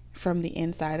me from the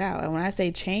inside out. And when I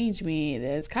say change me,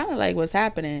 it's kind of like what's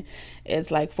happening.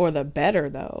 It's like for the better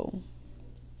though.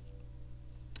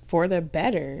 For the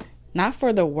better. Not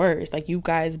for the worse. Like you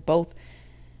guys both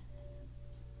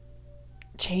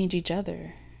change each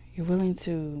other.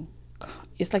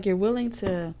 It's like you're willing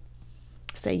to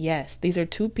say yes. These are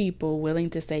two people willing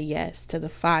to say yes to the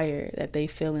fire that they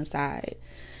feel inside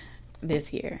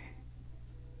this year.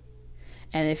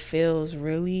 And it feels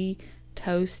really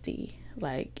toasty,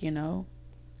 like,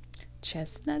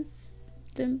 chestnuts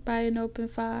by an open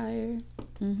fire.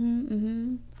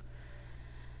 I'm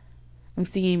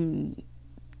seeing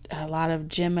a lot of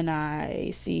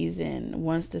Gemini season.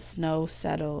 Once the snow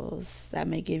settles, that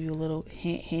may give you a little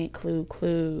hint,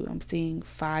 clue. I'm seeing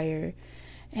fire.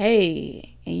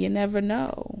 Hey, and you never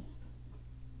know.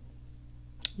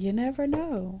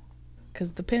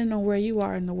 Because depending on where you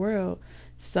are in the world,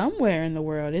 somewhere in the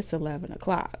world, it's 11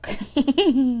 o'clock.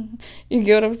 You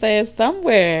get what I'm saying?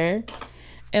 Somewhere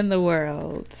in the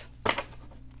world.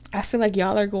 I feel like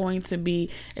y'all are going to be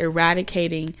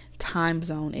eradicating time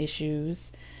zone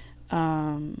issues.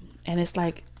 And it's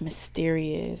like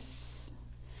mysterious.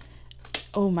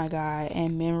 Oh my God.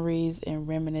 And memories and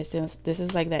reminiscence. This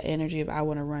is like that energy of I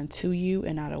want to run to you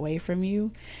and not away from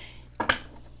you.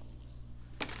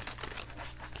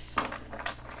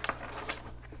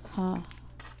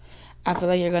 I feel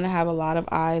like you're going to have a lot of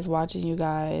eyes watching you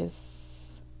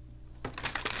guys.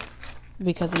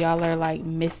 Because y'all are like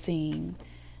missing.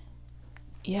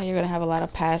 Yeah, you're going to have a lot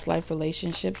of past life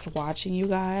relationships watching you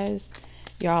guys.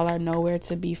 Y'all are nowhere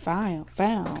to be found.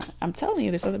 I'm telling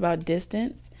you, there's something about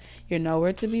distance. You're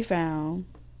nowhere to be found.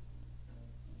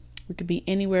 We could be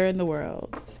anywhere in the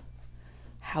world.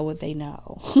 How would they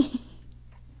know?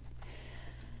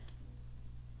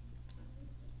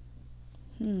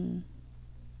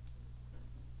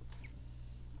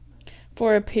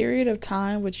 For a period of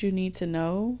time, what you need to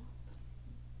know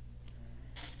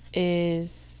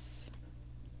is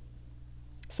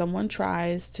someone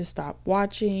tries to stop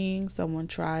watching, someone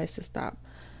tries to stop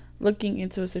looking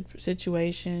into a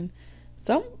situation,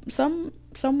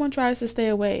 someone tries to stay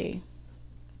away.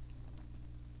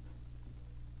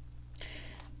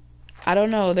 I don't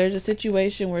know, there's a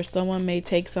situation where someone may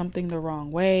take something the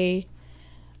wrong way,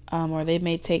 or they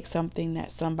may take something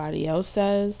that somebody else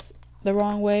says the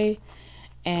wrong way,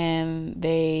 and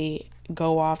they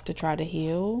go off to try to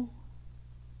heal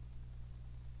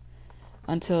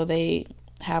until they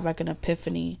have like an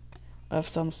epiphany of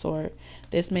some sort.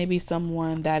 This may be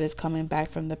someone that is coming back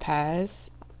from the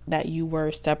past that you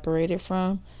were separated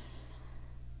from,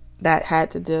 that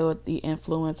had to deal with the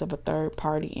influence of a third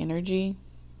party energy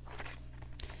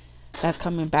that's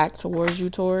coming back towards you,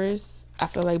 Taurus. I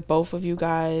feel like both of you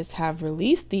guys have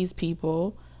released these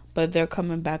people, but they're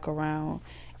coming back around.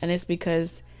 And it's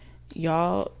because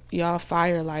y'all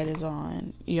firelight is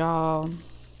on. Your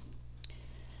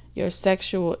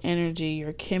sexual energy,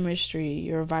 your chemistry,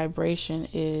 your vibration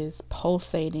is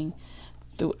pulsating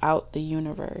throughout the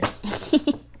universe.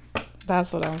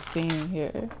 That's what I'm seeing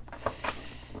here.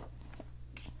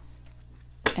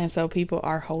 And so people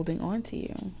are holding on to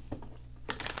you.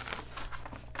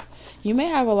 You may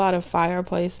have a lot of fire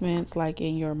placements like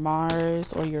in your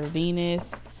Mars or your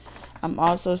Venus. I'm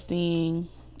also seeing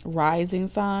rising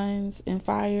signs in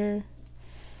fire.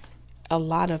 A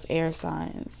lot of air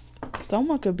signs.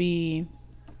 Someone could be,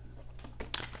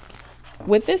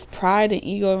 with this pride and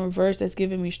ego in reverse, that's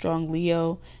giving me strong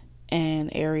Leo and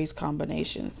Aries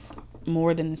combinations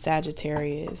more than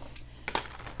Sagittarius.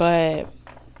 But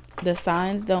the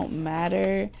signs don't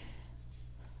matter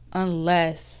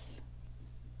unless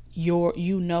your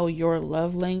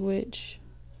love language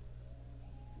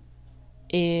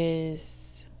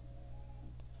is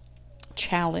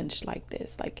challenged like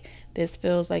this. Like, this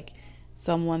feels like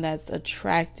someone that's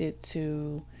attracted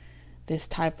to this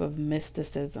type of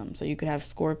mysticism. So you could have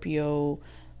Scorpio,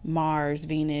 Mars,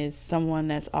 Venus, someone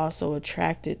that's also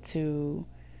attracted to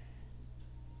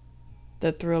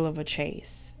the thrill of a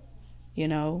chase, you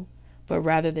know? But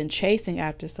rather than chasing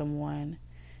after someone,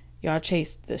 y'all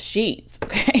chase the sheets,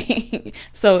 okay?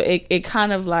 So it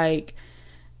kind of like,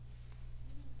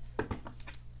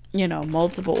 you know,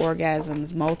 multiple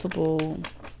orgasms, multiple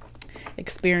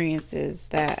experiences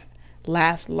that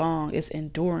last long is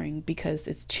enduring because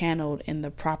it's channeled in the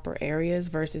proper areas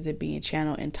versus it being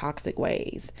channeled in toxic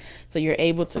ways. So you're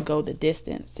able to go the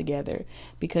distance together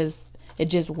because it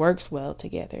just works well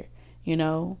together, you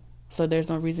know? So there's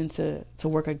no reason to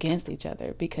work against each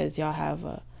other because y'all have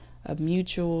a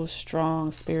mutual,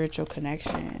 strong spiritual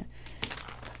connection.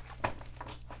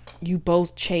 You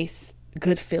both chase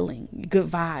good feeling, good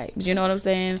vibes. You know what I'm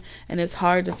saying? And it's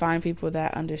hard to find people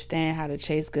that understand how to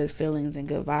chase good feelings and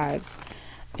good vibes.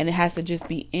 And it has to just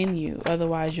be in you.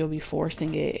 Otherwise, you'll be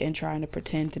forcing it and trying to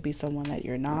pretend to be someone that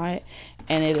you're not.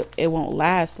 And it won't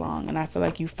last long. And I feel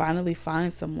like you finally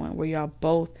find someone where y'all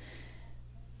both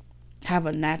have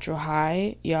a natural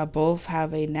high. Y'all both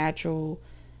have a natural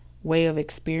way of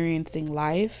experiencing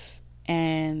life,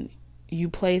 and you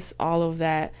place all of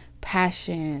that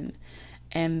passion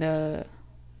and the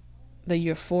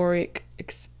euphoric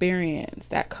experience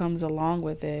that comes along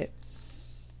with it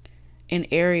in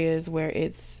areas where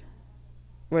it's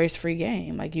free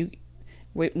game. Like,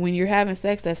 when you're having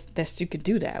sex, that's you could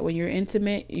do that. When you're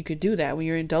intimate, you could do that. When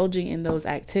you're indulging in those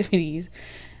activities,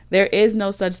 there is no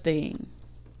such thing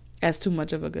as too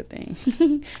much of a good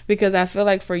thing. Because I feel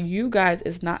like for you guys,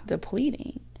 it's not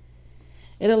depleting.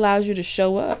 It allows you to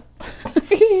show up.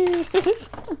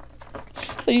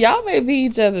 So y'all may be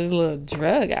each other's little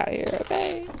drug out here,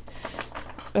 okay?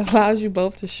 It allows you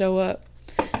both to show up.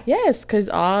 Yes, because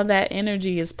all that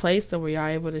energy is placed somewhere y'all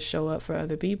able to show up for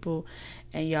other people.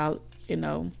 And y'all, you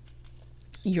know,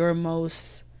 your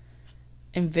most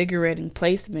invigorating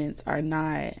placements are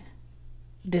not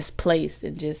displaced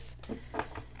and just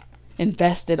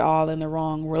invested all in the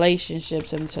wrong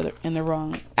relationships and in the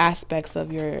wrong aspects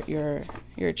of your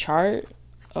chart.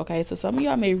 Okay, so some of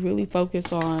y'all may really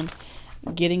focus on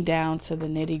getting down to the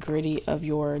nitty-gritty of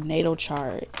your natal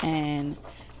chart and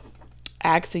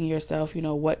asking yourself, you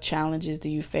know, what challenges do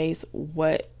you face,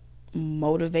 what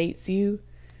motivates you,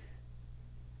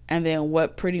 and then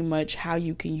what pretty much how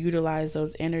you can utilize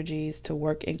those energies to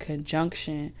work in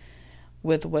conjunction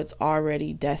with what's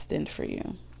already destined for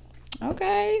you.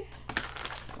 Okay.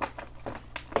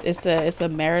 It's a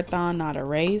marathon, not a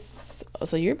race.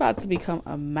 So you're about to become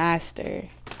a master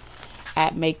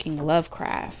at making love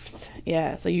crafts.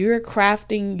 Yeah. So you're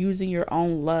crafting using your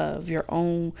own love, your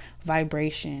own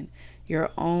vibration, your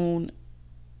own,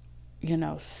 you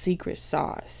know, secret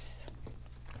sauce.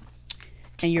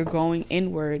 And you're going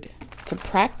inward to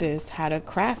practice how to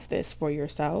craft this for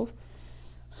yourself.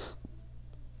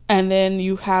 And then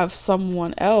you have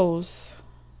someone else,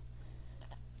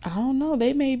 I don't know,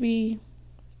 they may be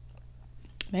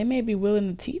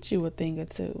willing to teach you a thing or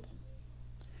two.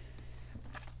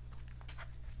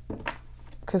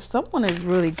 Because someone is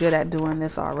really good at doing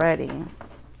this already.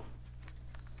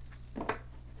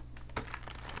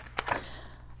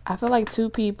 I feel like two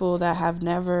people that have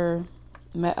never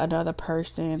met another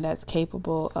person that's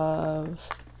capable of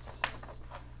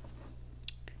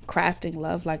crafting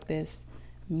love like this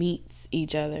meets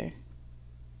each other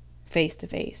face to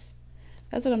face.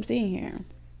 That's what I'm seeing here.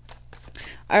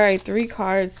 All right, 3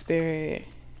 cards, Spirit,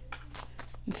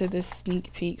 into this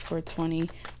sneak peek for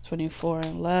 2024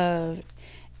 in love.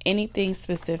 Anything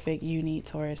specific you need,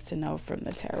 Taurus, to know from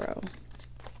the tarot?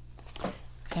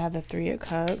 I have the 3 of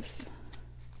Cups,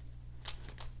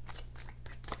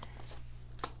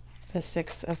 the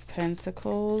 6 of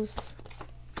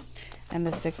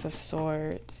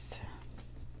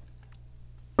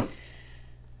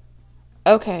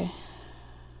Okay.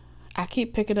 I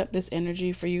keep picking up this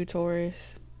energy for you,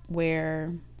 Taurus,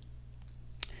 where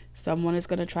someone is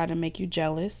going to try to make you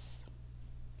jealous.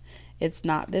 It's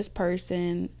not this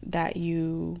person that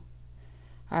you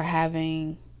are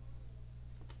having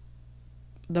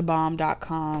the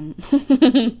bomb.com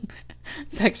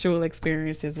sexual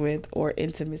experiences with or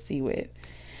intimacy with.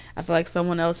 I feel like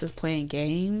someone else is playing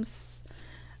games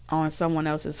on someone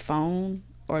else's phone,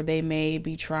 or they may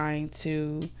be trying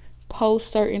to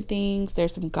post certain things.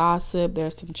 There's some gossip,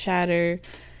 there's some chatter.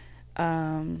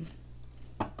 The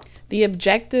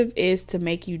objective is to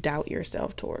make you doubt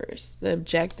yourself, Taurus. The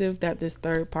objective that this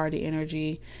third party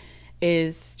energy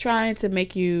is trying to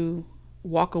make you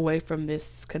walk away from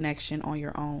this connection on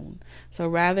your own. So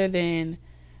rather than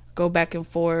go back and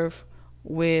forth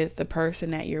with the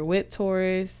person that you're with,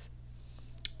 Taurus,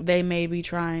 they may be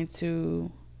trying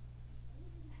to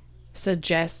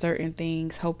suggest certain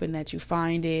things, hoping that you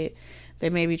find it. They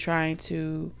may be trying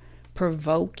to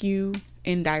provoke you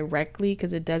indirectly,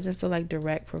 because it doesn't feel like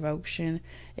direct provocation.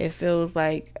 It feels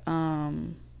like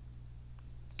paying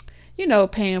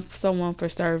someone for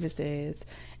services,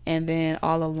 and then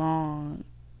all along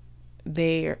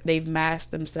they've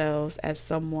masked themselves as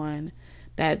someone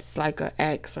that's like an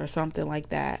ex or something like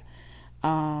that,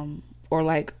 or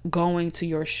like going to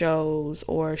your shows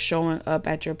or showing up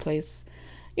at your place.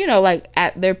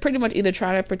 They're pretty much either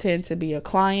trying to pretend to be a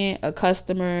client, a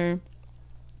customer,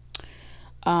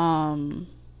 and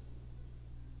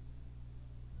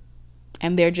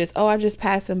they're just, I'm just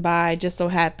passing by, just so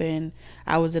happened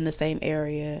I was in the same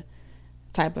area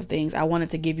type of things. I wanted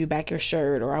to give you back your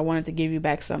shirt, or I wanted to give you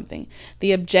back something.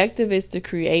 The objective is to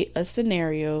create a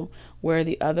scenario where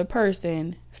the other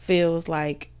person feels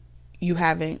like you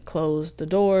haven't closed the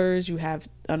doors, you have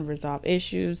unresolved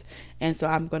issues, and so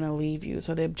I'm going to leave you.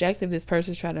 So the objective, this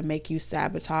person is trying to make you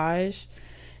sabotage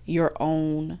your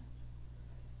own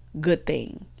good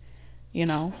thing,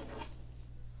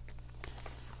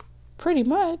 pretty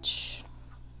much.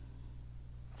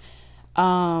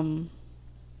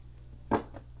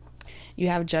 You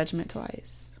have Judgment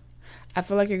twice. I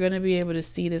feel like you're going to be able to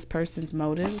see this person's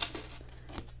motives.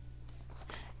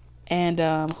 And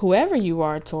whoever you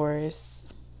are, Taurus,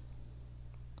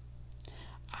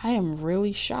 I am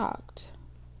really shocked.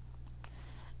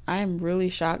 I am really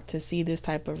shocked to see this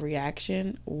type of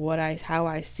reaction. How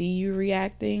I see you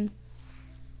reacting.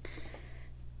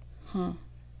 I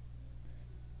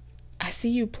see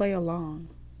you play along.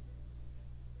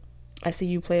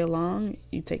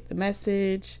 You take the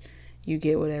message. You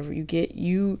get whatever you get.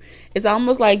 It's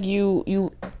almost like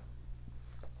you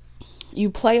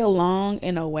play along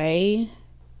in a way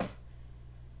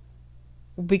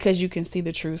because you can see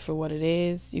the truth for what it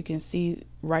is. You can see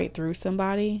right through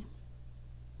somebody.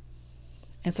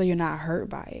 And so you're not hurt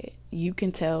by it. You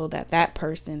can tell that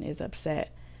person is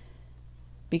upset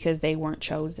because they weren't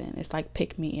chosen. It's like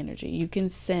pick me energy. You can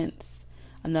sense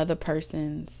another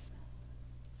person's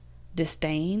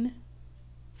disdain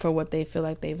for what they feel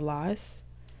like they've lost,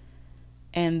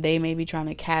 and they may be trying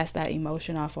to cast that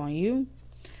emotion off on you.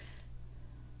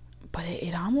 But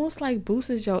it almost like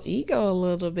boosts your ego a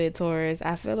little bit, Taurus.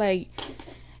 I feel like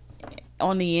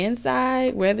on the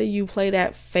inside, whether you play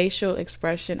that facial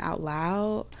expression out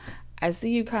loud, I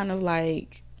see you kind of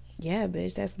like, yeah,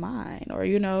 bitch, that's mine. Or,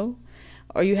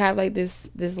 or you have like this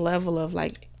level of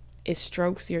like, it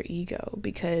strokes your ego,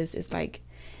 because it's like,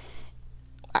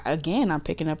 again, I'm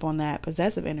picking up on that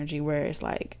possessive energy where it's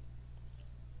like,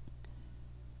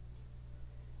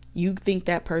 you think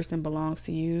that person belongs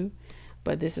to you,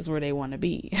 but this is where they want to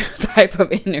be type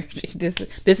of energy. This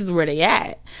is where they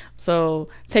at. So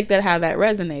take that how that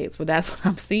resonates, but that's what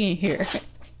I'm seeing here.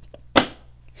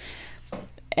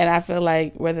 And I feel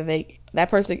like that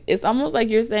person, it's almost like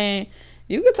you're saying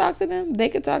you could talk to them, they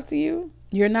could talk to you.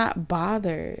 You're not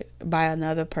bothered by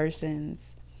another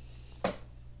person's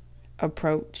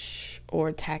approach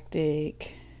or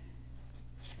tactic.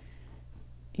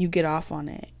 You get off on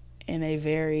it in a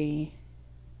very,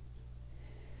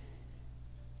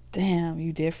 damn,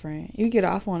 you different. You get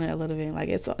off on it a little bit. Like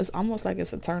it's almost like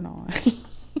it's a turn on.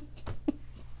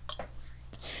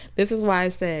 This is why I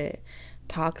said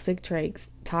toxic traits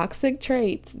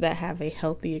that have a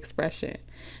healthy expression.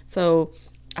 So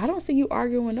I don't see you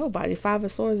arguing with nobody. 5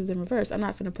 of Swords is in reverse. I'm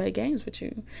not going to play games with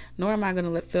you, nor am I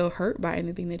going to feel hurt by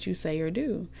anything that you say or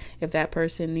do. If that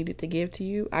person needed to give to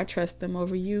you, I trust them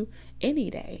over you any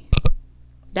day.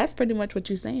 That's pretty much what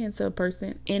you're saying to a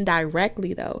person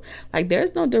indirectly, though. Like,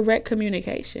 there's no direct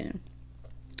communication.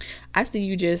 I see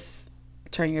you just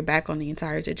turn your back on the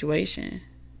entire situation.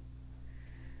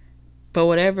 But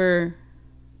whatever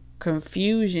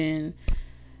confusion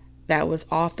that was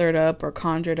authored up or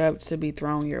conjured up to be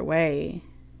thrown your way.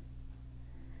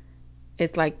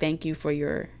 It's like, thank you for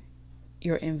your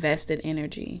invested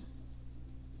energy.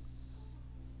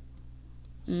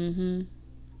 Now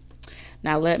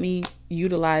let me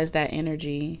utilize that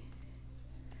energy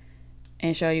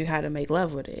and show you how to make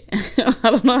love with it. I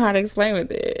don't know how to explain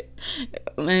with it.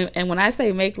 And when I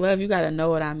say make love, you got to know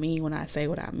what I mean when I say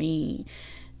what I mean.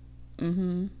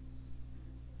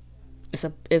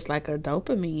 It's like a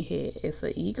dopamine hit. It's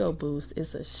an ego boost.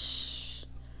 It's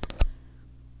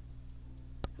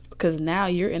because now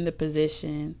you're in the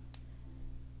position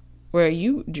where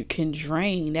you can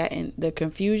drain that, and the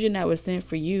confusion that was sent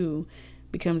for you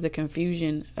becomes the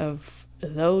confusion of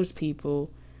those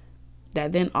people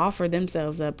that then offer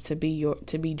themselves up to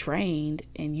be drained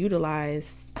and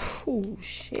utilized. Oh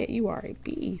shit, you are a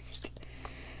beast.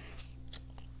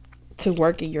 To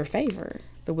work in your favor,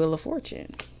 the wheel of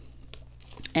fortune.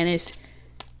 And it's,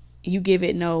 you give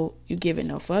it no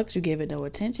fucks, you give it no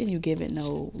attention, you give it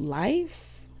no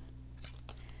life,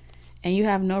 and you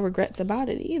have no regrets about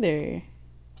it either.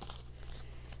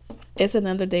 It's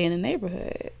another day in the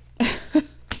neighborhood.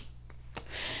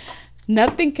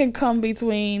 Nothing can come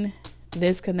between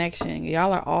this connection.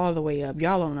 Y'all are all the way up.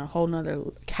 Y'all on a whole nother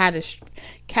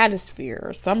catosphere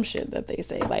or some shit that they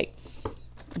say, like,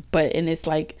 and it's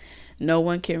like no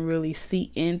one can really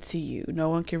see into you. No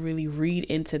one can really read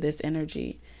into this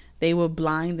energy. They will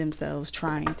blind themselves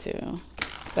trying to.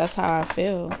 That's how I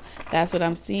feel. That's what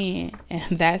I'm seeing.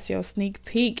 And that's your sneak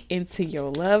peek into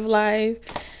your love life.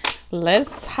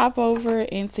 Let's hop over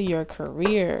into your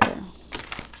career.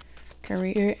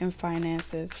 Career and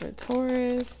finances for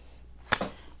Taurus.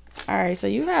 Alright, so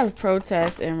you have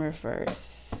protest in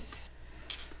reverse.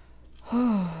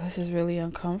 Oh, this is really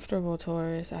uncomfortable,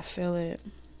 Taurus. I feel it.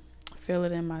 I feel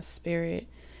it in my spirit.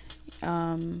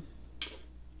 I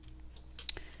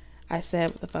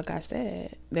said what the fuck I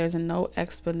said. There's no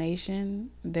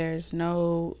explanation. There's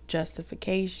no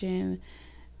justification.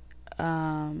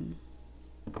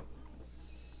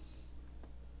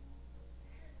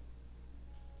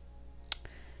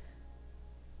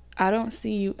 I don't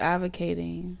see you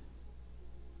advocating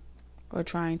or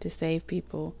trying to save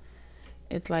people.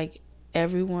 It's like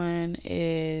everyone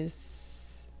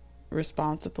is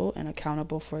responsible and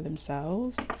accountable for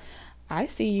themselves. I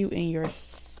see you in your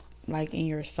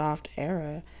soft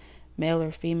era, male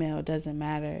or female, doesn't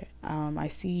matter. I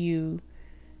see you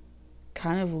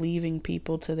kind of leaving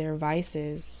people to their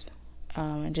vices,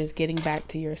 and just getting back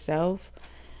to yourself.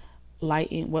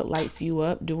 Lighting what lights you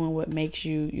up, doing what makes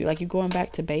you like, you're going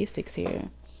back to basics here.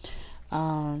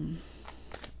 Like,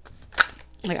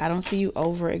 I don't see you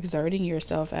overexerting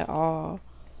yourself at all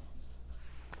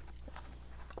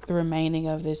the remaining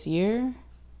of this year.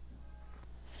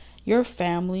 Your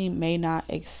family may not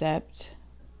accept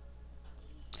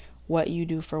what you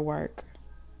do for work.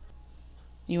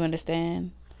 You understand?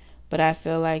 But I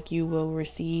feel like you will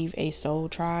receive a soul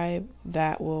tribe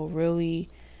that will really,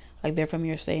 like, they're from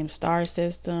your same star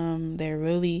system. They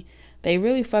really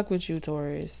fuck with you,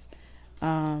 Taurus.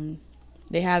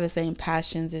 They have the same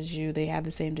passions as you. They have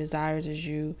the same desires as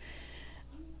you.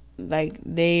 Like,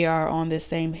 they are on the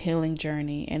same healing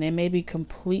journey. And it may be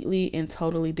completely and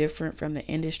totally different from the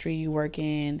industry you work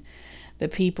in, the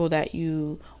people that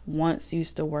you once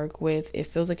used to work with. It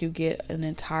feels like you get an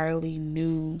entirely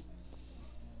new,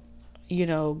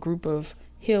 group of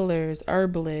healers,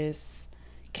 herbalists,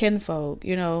 kinfolk,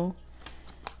 and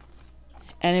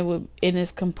it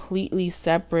is completely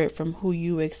separate from who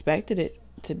you expected it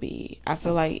to be. I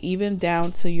feel like even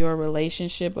down to your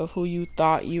relationship of who you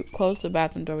thought close the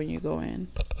bathroom door when you go in,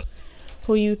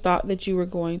 who you thought that you were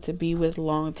going to be with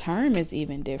long term is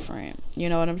even different. You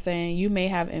know what I'm saying? You may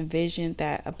have envisioned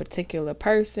that a particular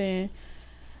person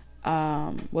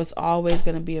was always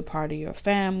going to be a part of your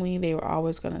family. They were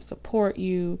always going to support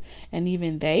you, and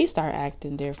even they start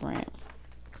acting different.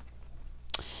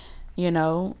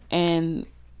 And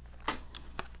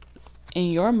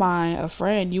in your mind, a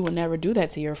friend, you would never do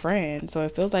that to your friend. So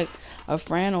it feels like a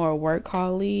friend or a work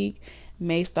colleague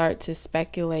may start to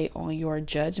speculate on your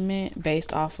judgment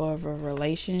based off of a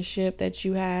relationship that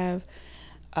you have.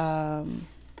 I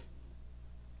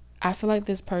feel like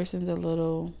this person's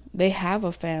they have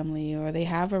a family or they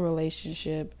have a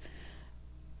relationship,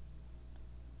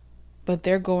 but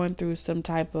they're going through some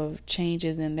type of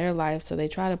changes in their life. So they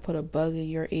try to put a bug in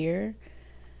your ear,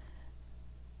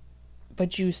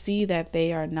 but you see that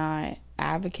they are not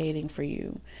advocating for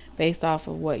you based off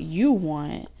of what you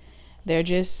want.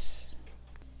 It's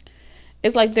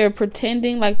like they're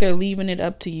pretending like they're leaving it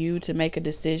up to you to make a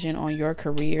decision on your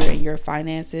career and your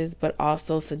finances, but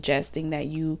also suggesting that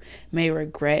you may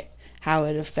regret how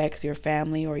it affects your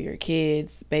family or your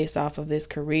kids based off of this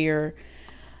career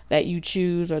that you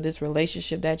choose or this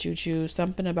relationship that you choose.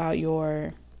 Something about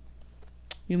you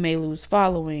may lose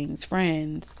followings,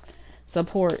 friends,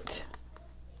 support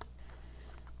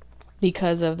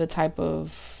because of the type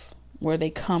of where they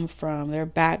come from, their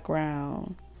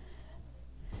background.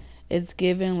 It's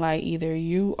given like either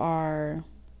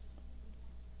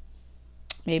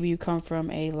maybe you come from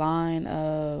a line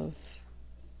of,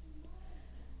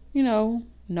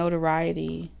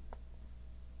 notoriety,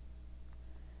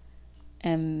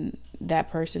 and that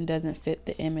person doesn't fit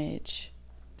the image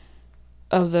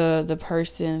of the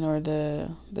person or the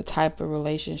type of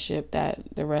relationship that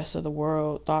the rest of the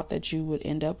world thought that you would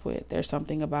end up with. There's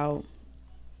something about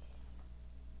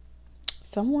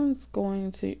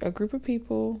a group of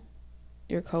people,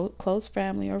 your close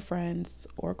family or friends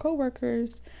or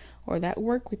co-workers, or that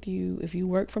work with you. If you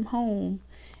work from home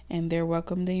and they're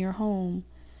welcomed in your home,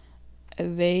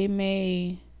 they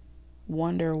may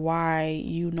wonder why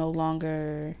you no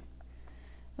longer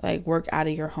like work out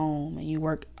of your home and you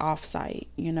work off-site,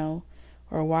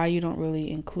 or why you don't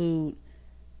really include,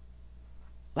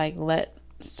 like, let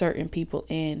certain people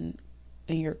in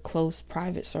your close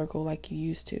private circle like you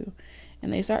used to.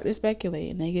 And they start to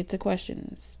speculate and they get to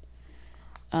questions.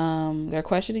 They're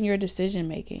questioning your decision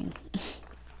making.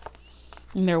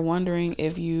 And they're wondering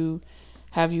if you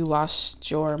lost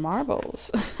your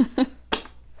marbles.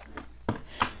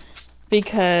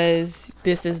 Because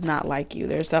this is not like you.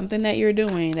 There's something that you're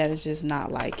doing that is just not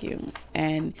like you.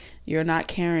 And you're not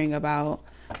caring about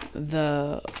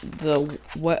the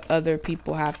what other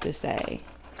people have to say.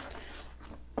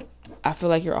 I feel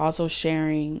like you're also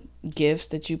sharing gifts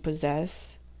that you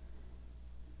possess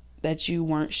that you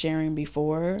weren't sharing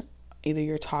before. Either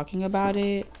you're talking about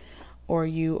it or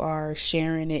you are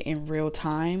sharing it in real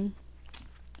time.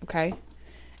 Okay?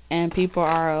 And people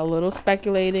are a little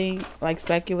speculating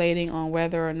on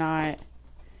whether or not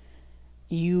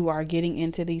you are getting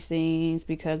into these things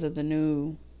because of the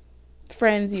new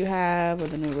friends you have or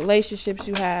the new relationships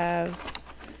you have.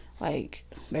 Like,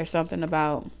 there's something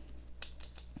about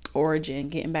origin,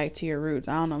 getting back to your roots.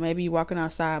 I don't know, maybe you walking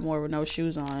outside more with no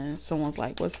shoes on and someone's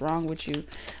like, what's wrong with you?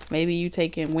 Maybe you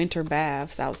taking winter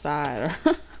baths outside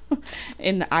or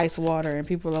in the ice water and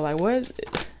people are like, what?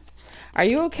 Are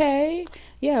you okay?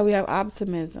 Yeah, we have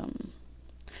optimism.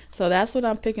 So that's what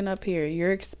I'm picking up here.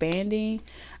 You're expanding.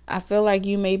 I feel like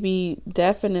you may be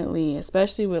definitely,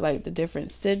 especially with like the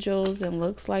different sigils and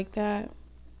looks like that.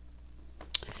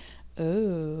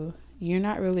 Ooh, you're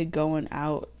not really going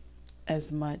out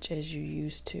as much as you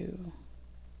used to.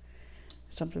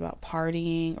 Something about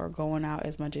partying or going out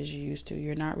as much as you used to.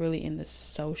 You're not really in the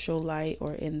social light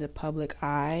or in the public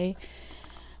eye.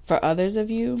 For others of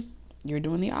you, you're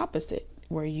doing the opposite,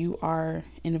 where you are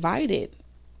invited.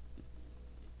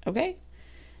 Okay?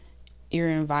 You're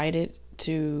invited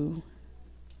to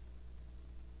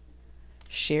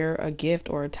share a gift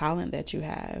or a talent that you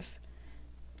have.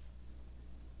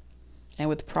 And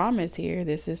with promise here,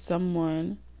 this is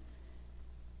someone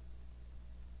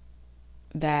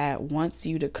that wants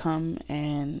you to come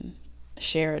and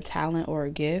share a talent or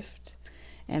a gift.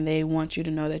 And they want you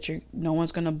to know that no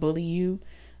one's going to bully you.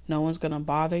 No one's going to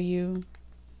bother you.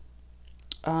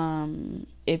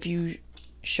 If you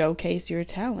showcase your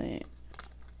talent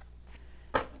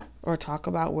or talk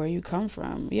about where you come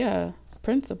from. Yeah,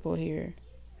 principle here.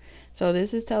 So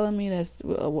this is telling me that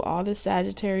with all this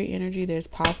Sagittarius energy, there's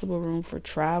possible room for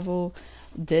travel,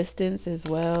 distance as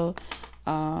well.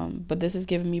 But this is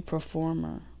giving me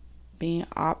performer, being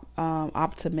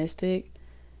optimistic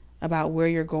about where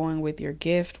you're going with your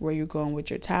gift, where you're going with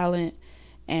your talent,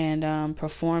 and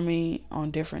performing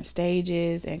on different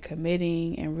stages and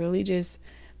committing and really just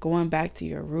going back to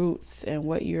your roots and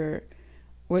what you're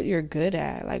good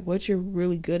at. Like what you're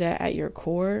really good at your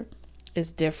core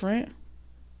is different.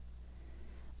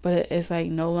 But it's like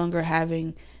no longer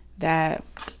having that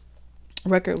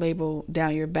record label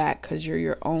down your back because you're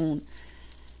your own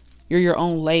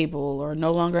label, or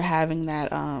no longer having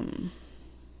that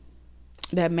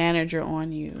that manager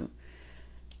on you,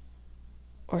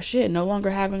 or no longer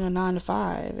having a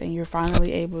 9-to-5, and you're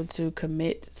finally able to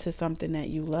commit to something that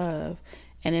you love.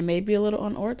 And it may be a little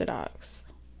unorthodox,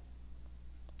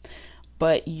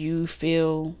 but you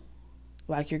feel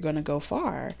like you're going to go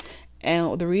far.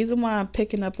 And the reason why I'm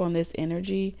picking up on this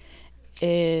energy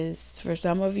is, for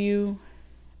some of you,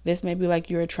 this may be like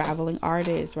you're a traveling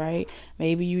artist, right?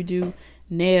 Maybe you do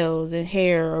nails and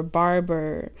hair or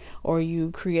barber, or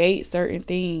you create certain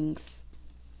things,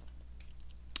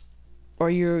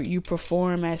 or you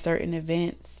perform at certain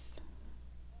events,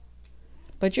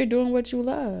 but you're doing what you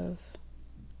love.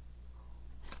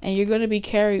 And you're going to be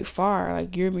carried far.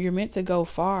 Like you're meant to go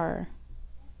far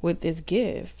with this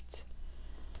gift.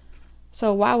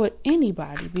 So why would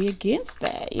anybody be against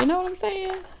that? You know what I'm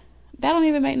saying? That don't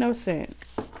even make no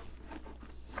sense.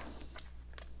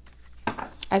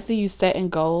 I see you setting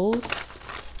goals.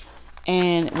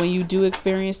 And when you do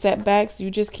experience setbacks,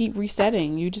 you just keep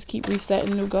resetting. You just keep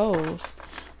resetting new goals.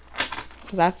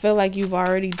 Because I feel like you've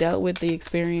already dealt with the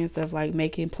experience of like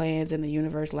making plans and the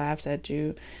universe laughs at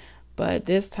you. But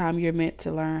this time you're meant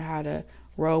to learn how to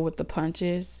roll with the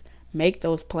punches, make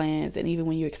those plans. And even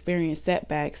when you experience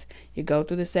setbacks, you go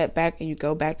through the setback and you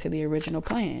go back to the original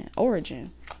plan,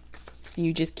 origin. And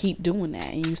you just keep doing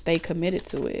that and you stay committed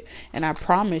to it. And I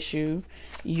promise you,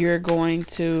 you're going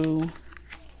to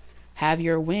have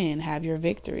your win, have your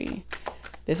victory.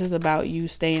 This is about you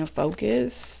staying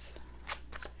focused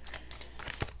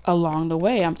along the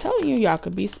way. I'm telling you, y'all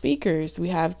could be speakers. We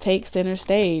have take center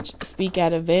stage, speak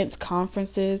at events,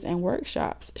 conferences, and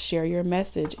workshops. Share your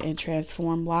message and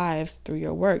transform lives through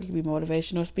your work. You can be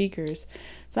motivational speakers.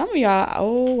 Some of y'all,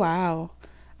 oh wow,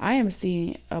 I am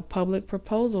seeing a public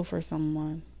proposal for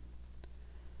someone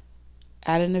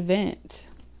at an event,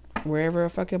 wherever a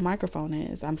fucking microphone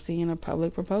is. I'm seeing a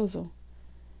public proposal.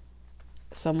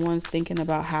 Someone's thinking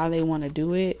about how they want to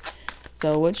do it.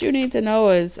 So what you need to know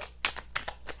is,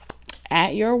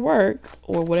 at your work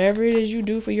or whatever it is you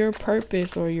do for your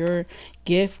purpose or your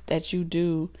gift that you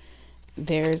do,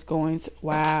 there's going to,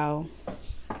 wow.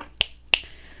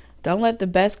 Don't let the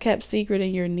best kept secret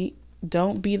in your niche.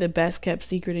 Don't be the best kept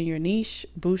secret in your niche.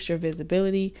 Boost your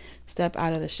visibility. Step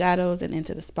out of the shadows and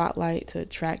into the spotlight to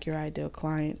attract your ideal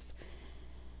clients.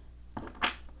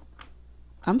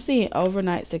 I'm seeing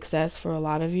overnight success for a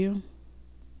lot of you.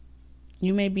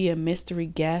 You may be a mystery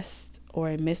guest or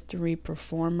a mystery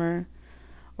performer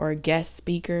or a guest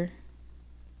speaker.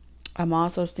 I'm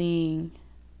also seeing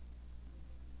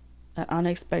an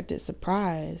unexpected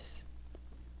surprise,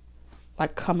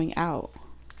 like coming out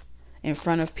in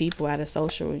front of people at a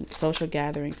social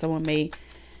gathering. Someone may,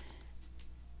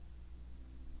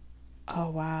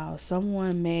 oh wow,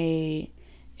 someone may,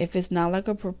 if it's not like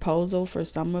a proposal for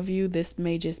some of you, this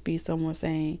may just be someone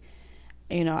saying,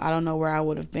 you know, I don't know where I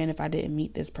would have been if I didn't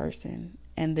meet this person.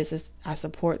 And this is, I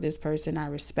support this person. I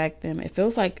respect them. It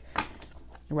feels like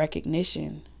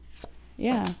recognition.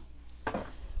 Yeah.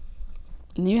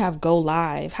 And you have go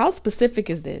live. How specific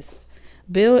is this?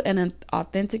 Build an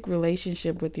authentic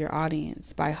relationship with your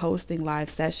audience by hosting live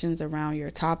sessions around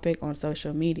your topic on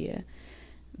social media.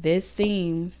 This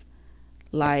seems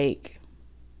like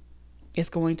it's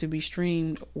going to be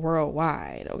streamed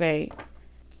worldwide. Okay.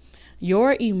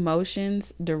 Your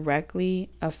emotions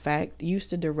used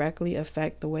to directly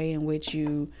affect the way in which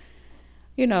you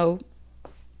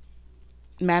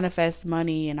manifest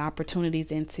money and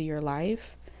opportunities into your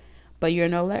life. But you're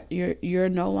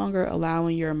no longer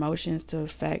allowing your emotions to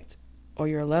affect, or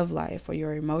your love life or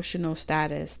your emotional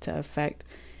status to affect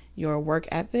your work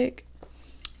ethic.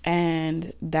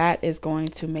 And that is going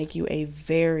to make you a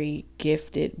very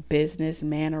gifted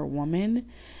businessman or woman.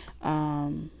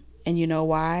 And you know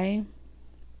why?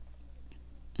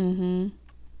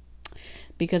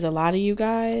 Because a lot of you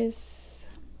guys,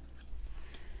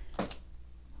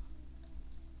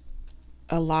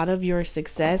 a lot of your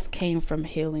success came from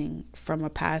healing from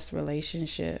a past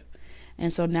relationship.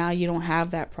 And so now you don't have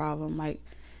that problem. Like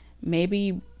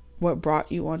maybe what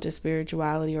brought you onto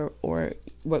spirituality or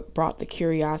what brought the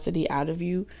curiosity out of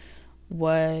you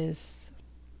was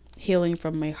healing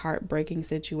from a heartbreaking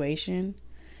situation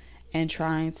and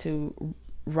trying to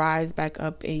rise back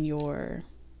up in your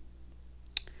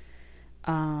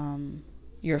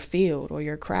field or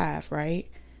your craft, right?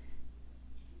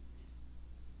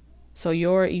 So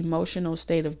your emotional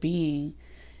state of being,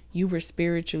 you were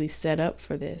spiritually set up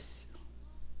for this.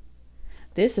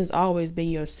 This has always been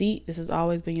your seat. This has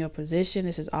always been your position.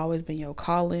 This has always been your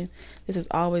calling. This has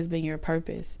always been your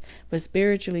purpose. But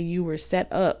spiritually, you were set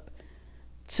up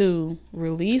to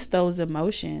release those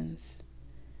emotions,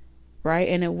 right?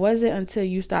 And it wasn't until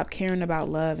you stopped caring about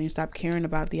love and you stopped caring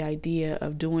about the idea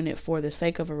of doing it for the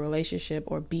sake of a relationship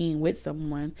or being with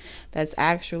someone that's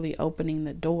actually opening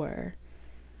the door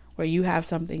where you have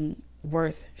something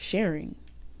worth sharing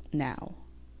now.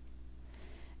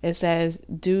 It says,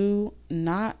 do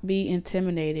not be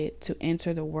intimidated to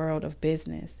enter the world of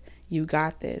business. You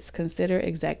got this. Consider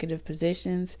executive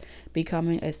positions,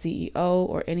 becoming a CEO,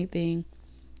 or anything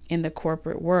in the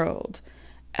corporate world.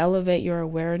 Elevate your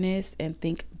awareness and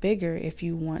think bigger if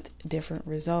you want different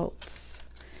results.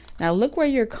 Now look where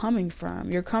you're coming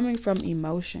from. You're coming from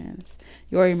emotions.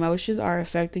 Your emotions are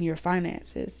affecting your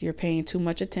finances. You're paying too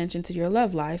much attention to your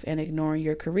love life and ignoring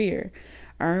your career.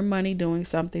 Earn money doing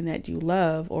something that you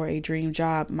love, or a dream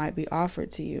job might be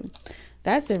offered to you.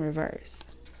 That's in reverse.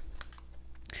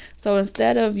 So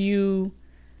instead of you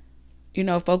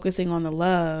focusing on the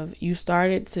love, you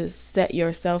started to set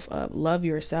yourself up, love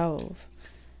yourself.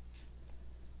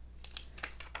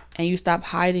 And you stop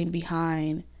hiding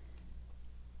behind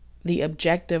the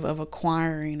objective of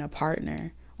acquiring a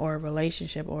partner or a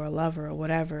relationship or a lover or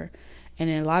whatever. And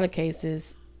in a lot of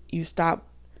cases, you stop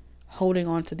holding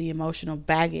on to the emotional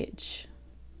baggage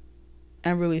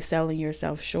and really selling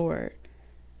yourself short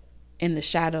in the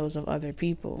shadows of other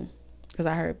people. Because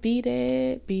I heard, beat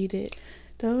it.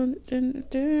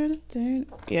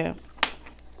 Yeah.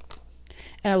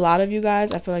 And a lot of you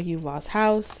guys, I feel like you've lost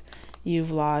house. You've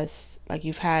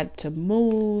had to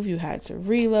move. You had to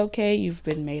relocate. You've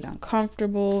been made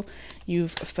uncomfortable.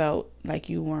 You've felt like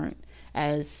you weren't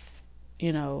as,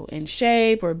 in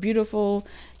shape or beautiful.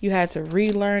 You had to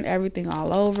relearn everything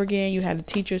all over again. You had to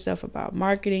teach yourself about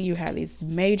marketing. You had these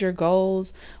major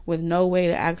goals with no way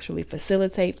to actually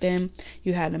facilitate them.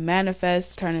 You had to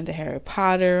manifest, turn into Harry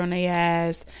Potter on their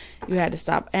ass. You had to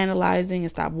stop analyzing and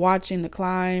stop watching the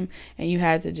climb. And you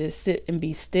had to just sit and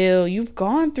be still. You've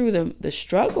gone through the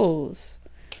struggles.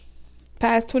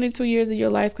 Past 22 years of your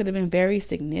life could have been very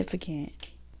significant.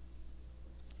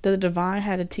 The divine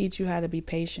had to teach you how to be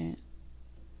patient.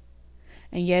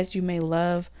 And yes, you may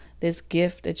love this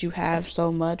gift that you have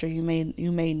so much, or you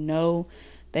may know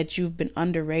that you've been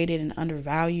underrated and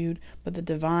undervalued, but the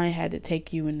divine had to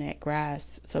take you in that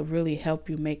grasp to really help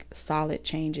you make solid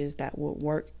changes that will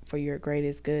work for your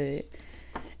greatest good.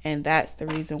 And that's the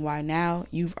reason why now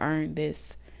you've earned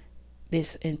this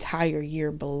entire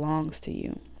year belongs to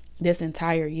you. This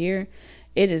entire year,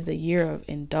 it is the year of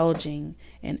indulging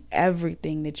in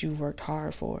everything that you've worked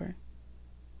hard for.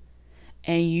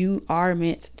 And you are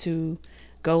meant to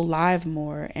go live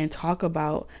more and talk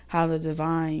about how the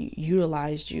divine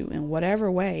utilized you in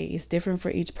whatever way. It's different for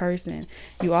each person.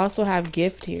 You also have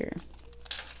gift here.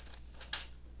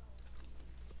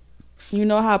 You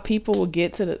know how people will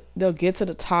they'll get to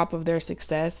the top of their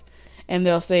success and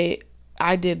they'll say,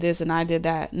 I did this and I did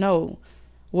that. No.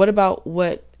 What about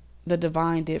what the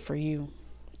divine did for you?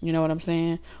 You know what I'm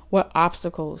saying? What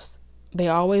obstacles? They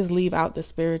always leave out the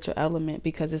spiritual element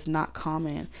because it's not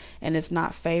common and it's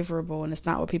not favorable and it's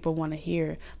not what people want to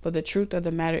hear. But the truth of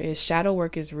the matter is, shadow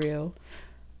work is real.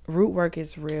 Root work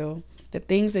is real. The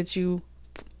things that you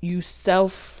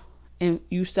self-impose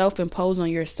on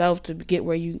yourself to get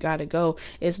where you got to go,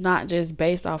 it's not just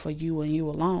based off of you and you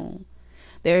alone.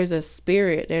 There's a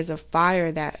spirit, there's a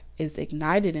fire that is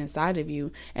ignited inside of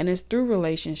you, and it's through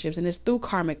relationships, and it's through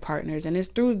karmic partners, and it's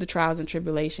through the trials and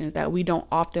tribulations that we don't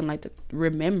often like to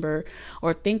remember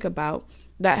or think about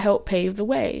that help pave the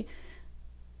way,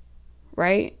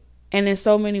 right? And in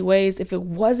so many ways, if it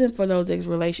wasn't for those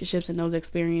relationships and those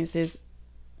experiences,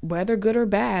 whether good or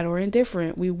bad or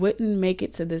indifferent, we wouldn't make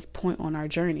it to this point on our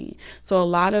journey. So a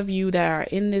lot of you that are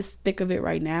in this thick of it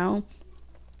right now,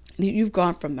 you've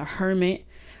gone from the hermit,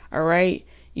 all right?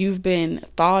 You've been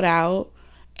thought out,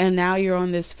 and now you're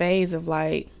on this phase of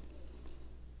like,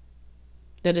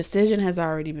 the decision has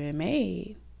already been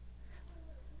made.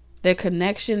 The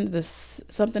connection,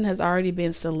 something has already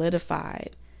been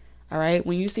solidified. All right.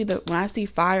 When I see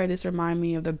fire, this reminds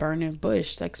me of the burning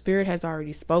bush. Like, spirit has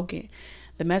already spoken.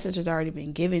 The message has already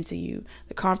been given to you.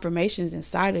 The confirmation's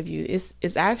inside of you.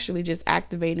 It's actually just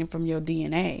activating from your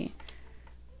DNA.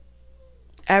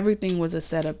 Everything was a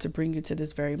setup to bring you to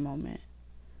this very moment.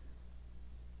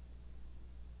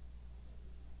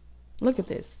 Look at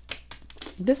this.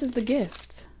 This is the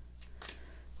gift.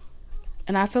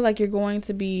 And I feel like you're going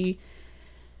to be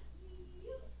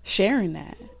sharing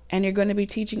that. And you're going to be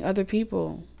teaching other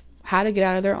people how to get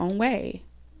out of their own way.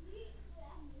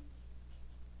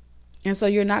 And so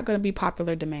you're not going to be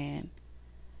popular demand.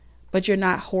 But you're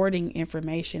not hoarding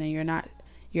information, and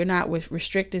you're not with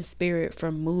restricting spirit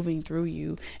from moving through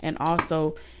you, and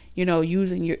also,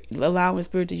 allowing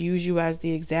spirit to use you as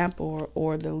the example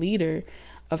or the leader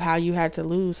of how you had to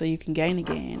lose so you can gain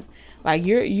again. Like,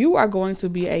 you are going to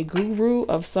be a guru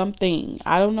of something.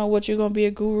 I don't know what you're going to be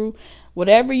a guru.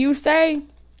 Whatever you say,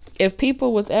 if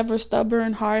people was ever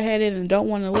stubborn, hard-headed, and don't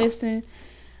want to listen,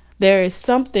 there is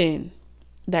something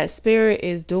that spirit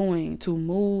is doing to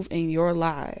move in your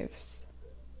lives.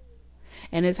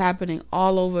 And it's happening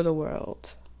all over the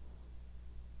world.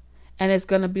 And it's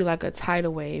going to be like a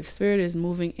tidal wave. Spirit is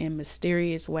moving in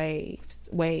mysterious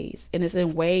ways. And it's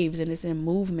in waves, and it's in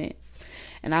movements.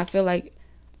 And I feel like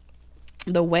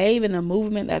the wave and the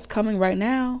movement that's coming right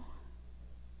now,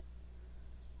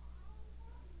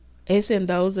 it's in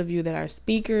those of you that are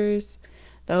speakers,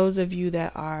 those of you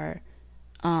that are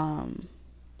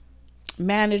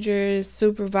managers,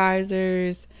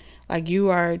 supervisors, like you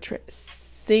are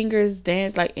singers,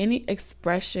 dance, like any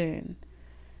expression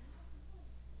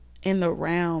in the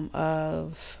realm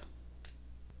of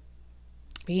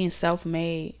being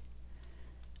self-made.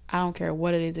 I don't care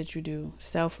what it is that you do,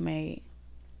 self-made.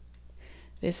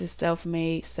 This is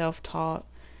self-made, self-taught.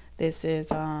 This is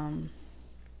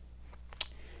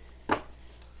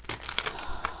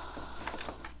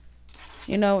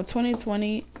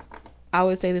 2020, I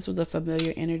would say this was a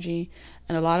familiar energy,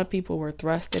 and a lot of people were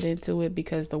thrusted into it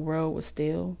because the world was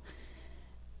still.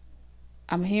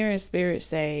 I'm hearing Spirit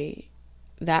say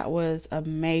that was a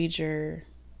major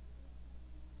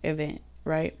event,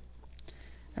 right?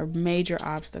 A major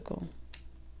obstacle.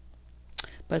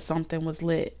 But something was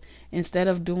lit. Instead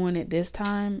of doing it this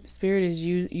time, Spirit is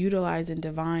utilizing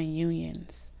divine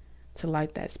unions to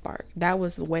light that spark. That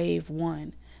was wave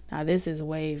 1. Now this is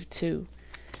wave 2.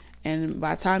 And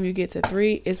by the time you get to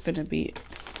 3, it's going to be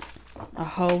a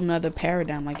whole nother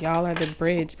paradigm. Like y'all are the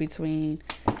bridge between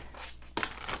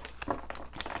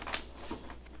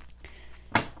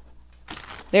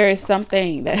there is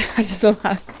something that I just don't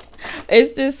have.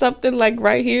 It's just something like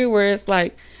right here where it's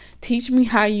like, teach me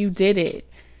how you did it.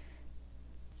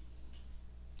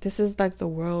 This is like the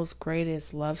world's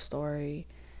greatest love story,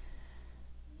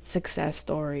 success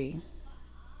story.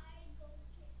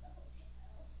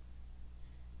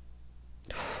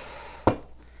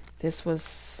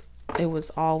 It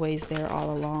was always there all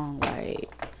along. Like,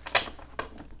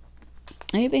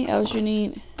 anything else you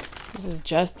need? This is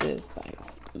justice. Like,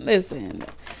 listen.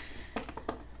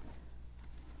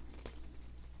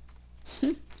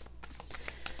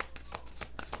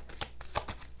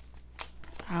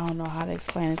 I don't know how to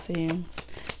explain it to you,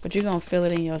 but you're gonna feel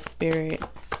it in your spirit.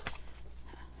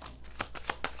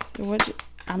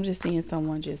 I'm just seeing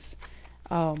someone just,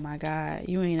 oh my God,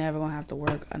 you ain't ever gonna have to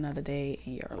work another day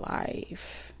in your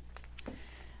life.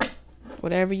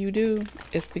 Whatever you do,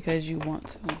 it's because you want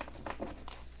to.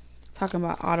 Talking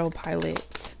about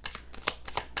autopilot.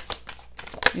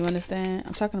 You understand?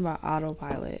 I'm talking about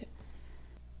autopilot.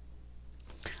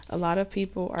 A lot of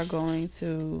people are going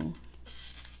to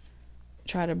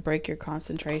try to break your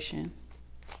concentration.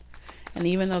 And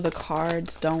even though the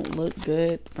cards don't look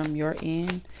good from your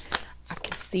end, I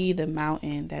can see the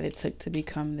mountain that it took to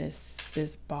become this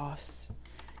boss.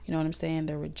 You know what I'm saying?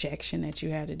 The rejection that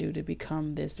you had to do to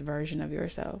become this version of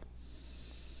yourself.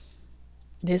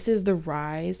 This is the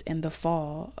rise and the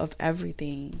fall of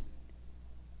everything.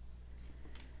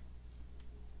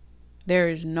 There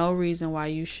is no reason why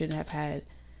you shouldn't have had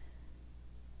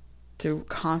to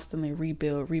constantly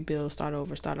rebuild, start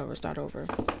over.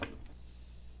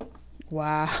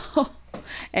 Wow.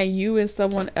 And you and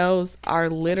someone else are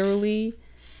literally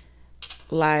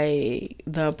like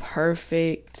the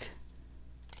perfect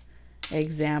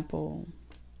example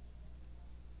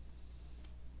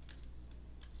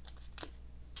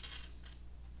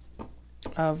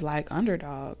of like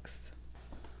underdogs.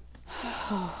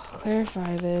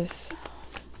 Clarify this.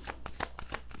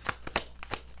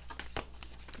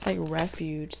 It's like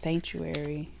refuge,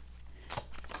 sanctuary,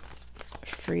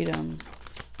 freedom.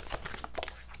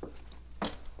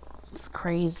 It's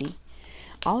crazy.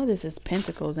 All of this is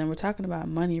pentacles, and we're talking about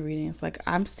money readings. Like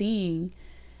I'm seeing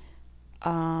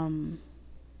like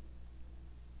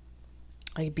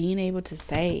being able to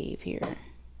save here.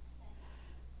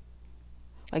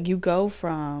 Like you go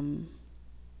from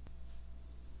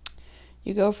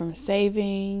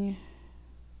saving,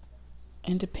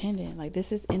 independent. Like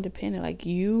this is independent. Like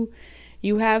you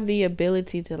have the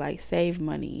ability to like save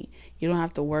money. You don't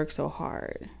have to work so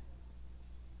hard.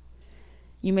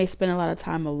 You may spend a lot of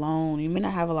time alone. You may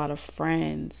not have a lot of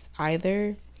friends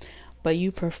either, but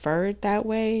you prefer it that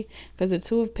way, because the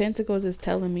Two of Pentacles is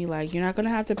telling me like you're not going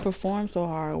to have to perform so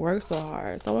hard, work so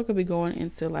hard. Someone could be going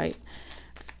into like,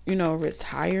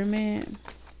 retirement,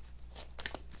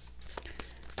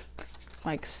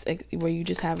 like where you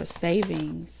just have a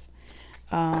savings.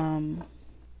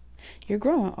 You're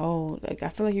growing old. Like I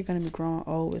feel like you're going to be growing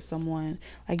old with someone.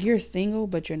 Like you're single,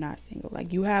 but you're not single.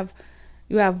 Like you have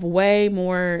way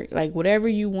more, like whatever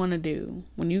you want to do.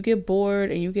 When you get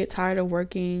bored and you get tired of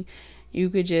working, you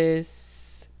could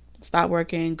just stop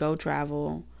working, go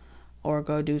travel, or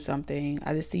go do something.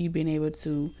 I just see you being able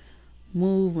to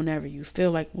move whenever you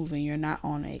feel like moving. You're not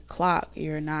on a clock.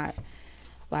 You're not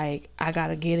like, I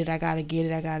gotta get it.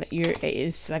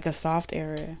 It's like a soft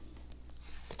era.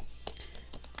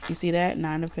 You see that?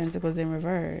 9 of Pentacles in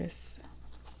reverse.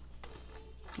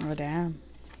 Oh, damn.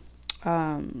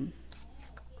 And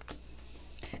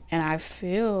I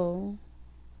feel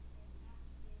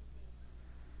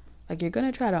Like, you're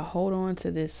going to try to hold on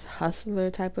to this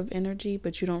hustler type of energy,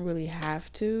 but you don't really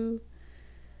have to.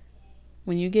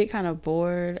 When you get kind of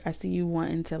bored, I see you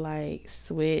wanting to like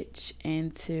switch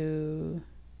into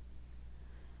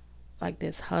like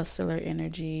this hustler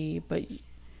energy, but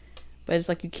it's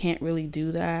like you can't really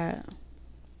do that.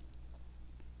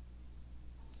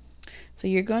 So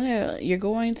you're going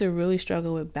to really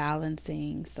struggle with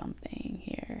balancing something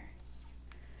here.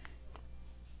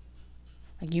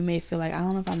 Like, you may feel like, I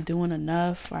don't know if I'm doing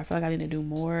enough, or I feel like I need to do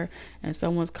more, and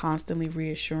someone's constantly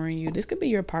reassuring you. This could be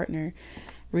your partner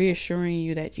reassuring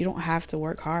you that you don't have to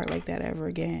work hard like that ever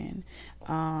again.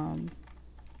 You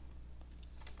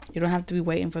don't have to be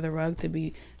waiting for the rug to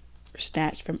be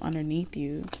snatched from underneath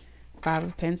you. 5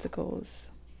 of Pentacles.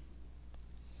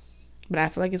 But I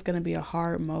feel like it's going to be a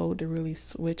hard mode to really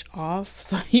switch off.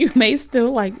 So you may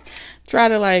still like try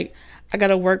to like, I got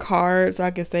to work hard so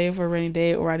I can save for a rainy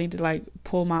day, or I need to like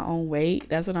pull my own weight.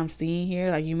 That's what I'm seeing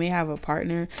here. Like, you may have a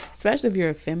partner, especially if you're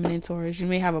a feminine Taurus, you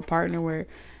may have a partner where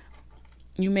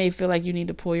you may feel like you need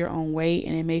to pull your own weight,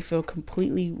 and it may feel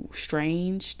completely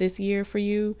strange this year for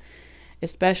you,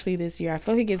 especially this year. I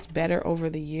feel like it gets better over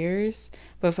the years,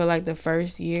 but for like the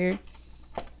first year,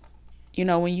 you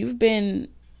know, when you've been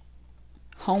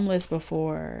homeless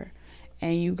before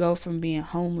and you go from being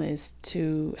homeless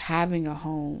to having a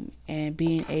home and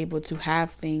being able to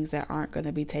have things that aren't going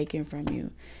to be taken from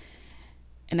you,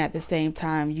 and at the same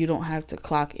time you don't have to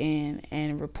clock in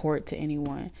and report to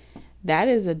anyone, that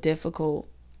is a difficult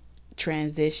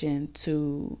transition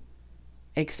to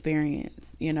experience,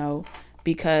 you know,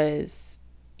 because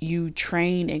you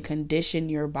train and condition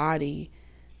your body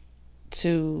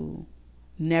to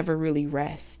never really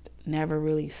rest, never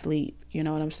really sleep. You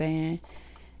know what I'm saying?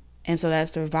 And so that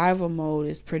survival mode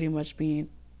is pretty much being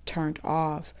turned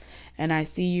off. And I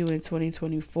see you in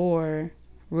 2024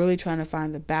 really trying to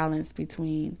find the balance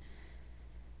between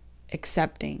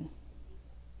accepting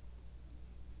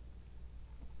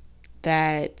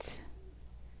that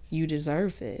you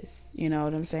deserve this. You know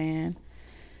what I'm saying?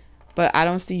 But I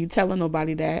don't see you telling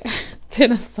nobody that.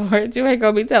 10 of Swords. You ain't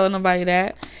going to be telling nobody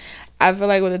that. I feel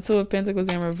like with the 2 of Pentacles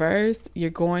in reverse, you're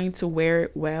going to wear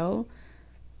it well.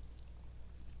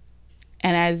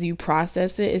 And as you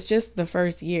process it, it's just the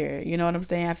first year. You know what I'm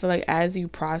saying? I feel like as you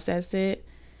process it,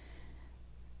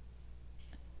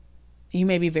 you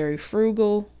may be very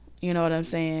frugal. You know what I'm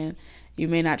saying? You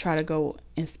may not try to go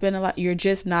and spend a lot. You're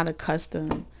just not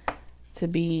accustomed to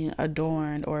being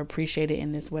adorned or appreciated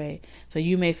in this way. So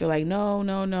you may feel like,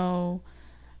 no,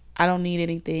 I don't need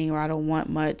anything, or I don't want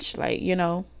much. Like, you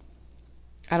know,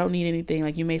 I don't need anything.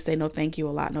 Like, you may say no thank you a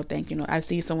lot. No thank you. No. I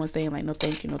see someone saying like no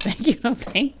thank you, no thank you, no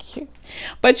thank you.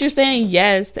 But you're saying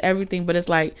yes to everything, but it's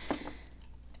like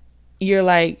you're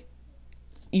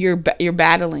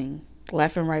battling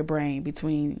left and right brain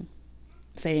between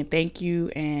saying thank you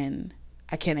and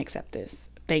I can't accept this.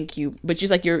 Thank you. But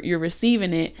just like you're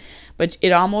receiving it, but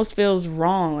it almost feels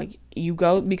wrong. Like, you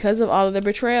go because of all of the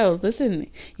betrayals.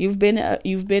 Listen, you've been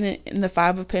in the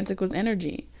 5 of Pentacles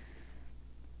energy.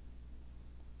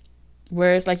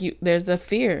 Whereas like there's a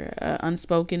fear,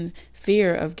 unspoken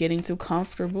fear of getting too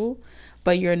comfortable,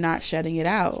 but you're not shutting it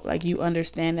out. Like, you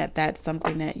understand that that's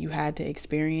something that you had to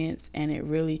experience, and it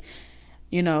really,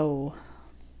 you know,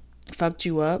 fucked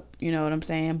you up. You know what I'm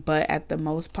saying? But at the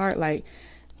most part, like,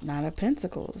 9 of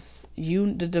Pentacles,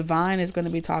 the divine is going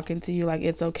to be talking to you like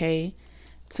it's okay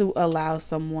to allow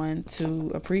someone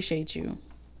to appreciate you.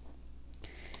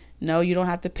 No, you don't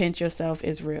have to pinch yourself.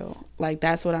 It's real. Like,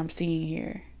 that's what I'm seeing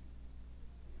here.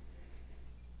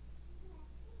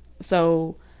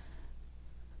 So,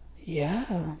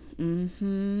 yeah.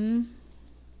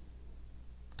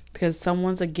 Because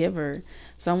someone's a giver.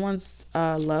 Someone's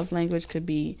love language could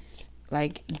be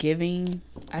like giving.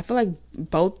 I feel like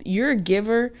both. You're a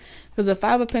giver, because the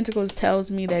 5 of Pentacles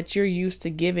tells me that you're used to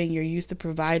giving. You're used to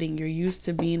providing. You're used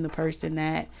to being the person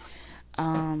that,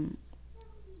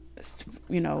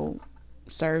 you know,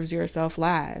 serves yourself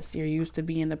last. You're used to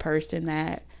being the person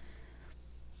that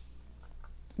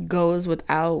goes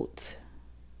without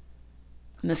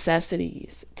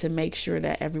necessities to make sure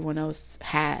that everyone else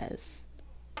has.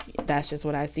 That's just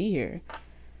what I see here.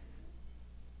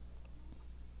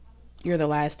 You're the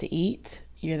last to eat.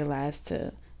 You're the last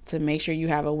to make sure you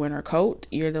have a winter coat.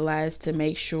 You're the last to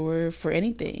make sure for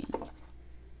anything.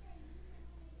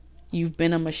 You've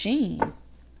been a machine.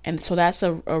 And so that's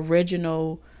a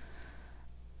original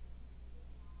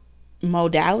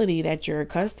modality that you're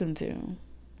accustomed to.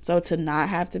 So to not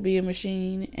have to be a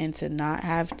machine, and to not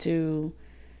have to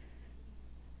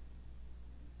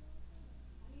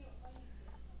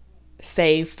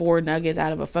save 4 nuggets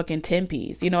out of a fucking 10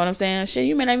 piece. You know what I'm saying? Shit,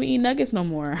 you may not even eat nuggets no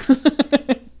more.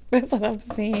 That's what I'm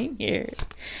seeing here.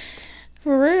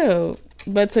 For real.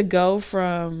 But to go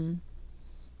from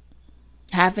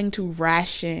having to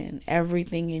ration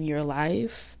everything in your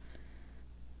life,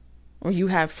 or you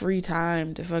have free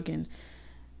time to fucking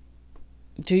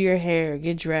do your hair,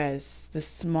 get dressed, the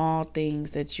small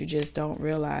things that you just don't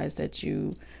realize that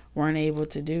you weren't able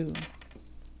to do.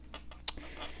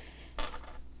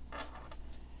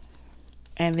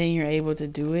 And then you're able to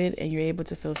do it, and you're able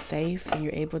to feel safe, and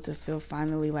you're able to feel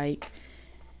finally like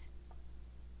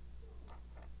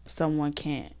someone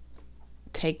can't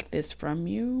take this from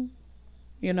you,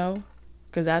 you know?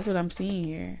 Because that's what I'm seeing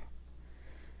here.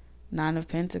 9 of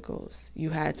Pentacles.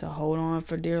 You had to hold on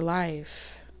for dear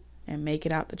life and make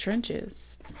it out the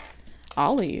trenches.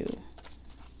 All of you.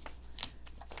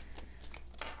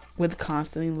 With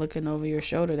constantly looking over your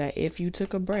shoulder, that if you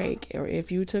took a break or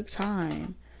if you took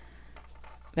time,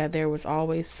 that there was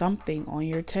always something on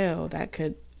your tail that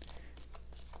could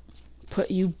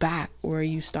put you back where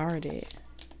you started.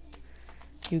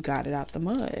 You got it out the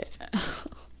mud.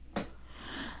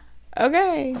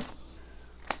 Okay.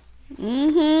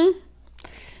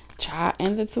 Child,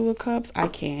 and the 2 of Cups. I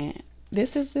can't.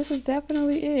 This is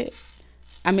definitely it.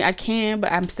 I mean, I can,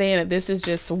 but I'm saying that this is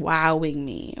just wowing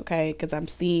me, okay? Because I'm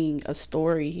seeing a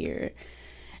story here.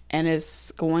 And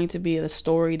it's going to be the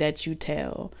story that you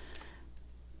tell.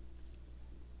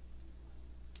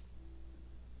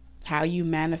 How you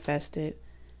manifested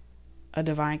a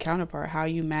divine counterpart. How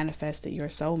you manifested your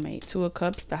soulmate. 2 of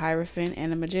Cups, the Hierophant,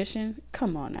 and the Magician.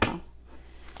 Come on now.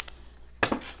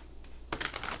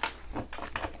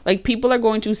 Like, people are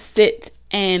going to sit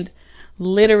and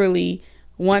literally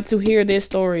want to hear this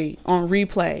story on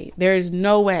replay. There's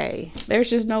no way.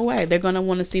 There's just no way. They're going to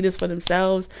want to see this for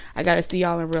themselves. I got to see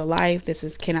y'all in real life.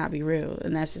 This cannot be real.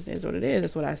 And that's just is what it is.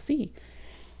 That's what I see.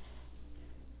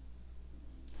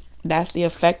 That's the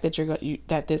effect that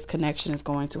that this connection is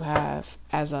going to have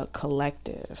as a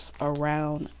collective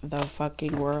around the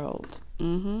fucking world.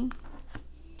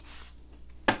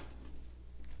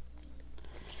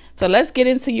 So let's get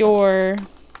into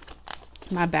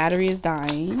my battery is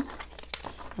dying.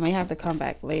 I may have to come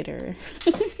back later.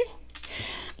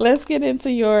 Let's get into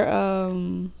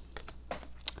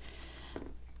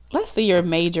let's see your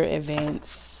major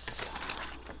events.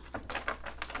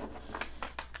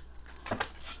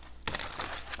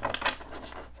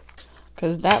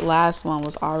 Because that last one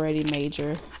was already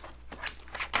major.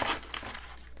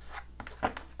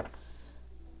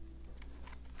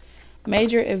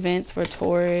 Major events for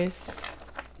Taurus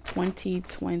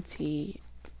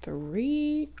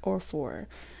 2023 or 4.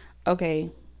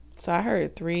 Okay, so I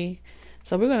heard 3.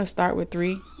 So we're going to start with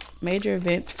 3. Major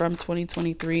events from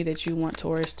 2023 that you want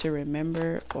Taurus to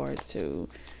remember or to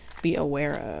be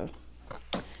aware of.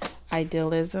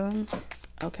 Idealism,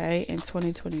 okay, in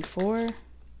 2024.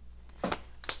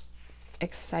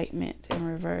 Excitement in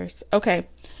reverse. Okay.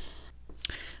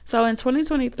 So in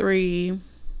 2023,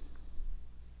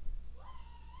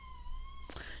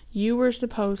 you were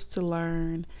supposed to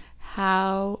learn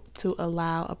how to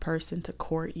allow a person to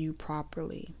court you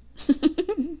properly.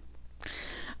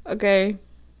 Okay.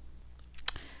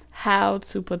 How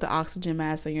to put the oxygen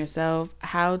mask on yourself.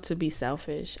 How to be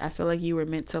selfish. I feel like you were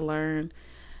meant to learn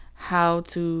how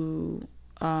to,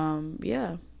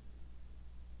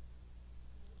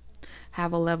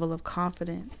 have a level of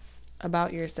confidence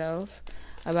about yourself,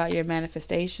 about your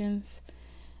manifestations,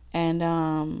 and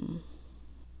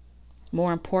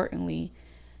more importantly,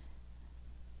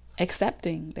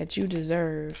 accepting that you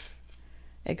deserve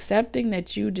it,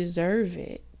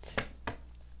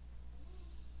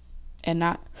 and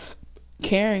not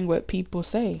caring what people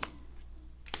say.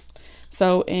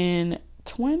 So in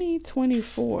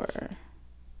 2024,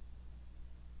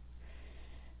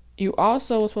 you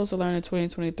also were supposed to learn in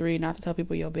 2023 not to tell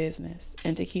people your business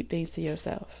and to keep things to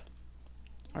yourself.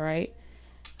 All right?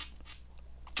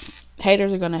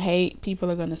 Haters are going to hate.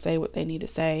 People are going to say what they need to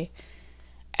say.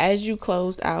 As you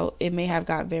closed out, it may have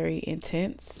got very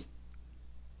intense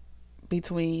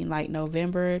between like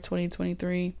November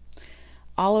 2023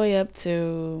 all the way up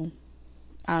to,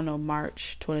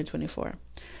 March 2024.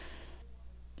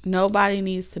 Nobody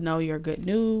needs to know your good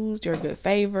news, your good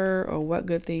favor, or what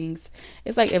good things.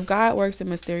 It's like if God works in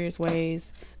mysterious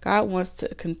ways, God wants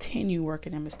to continue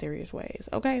working in mysterious ways,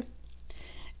 okay?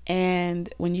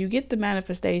 And when you get the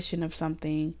manifestation of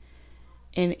something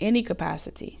in any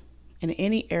capacity, in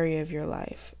any area of your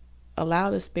life,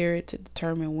 allow the spirit to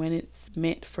determine when it's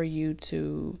meant for you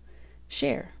to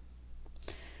share.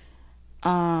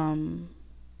 I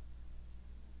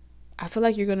feel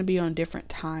like you're going to be on different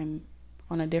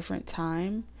on a different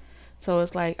time. So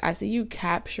it's like, I see you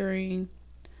capturing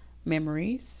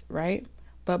memories, right?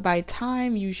 But by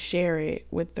time you share it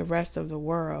with the rest of the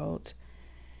world,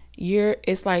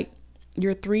 it's like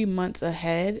you're 3 months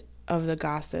ahead of the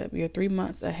gossip. You're 3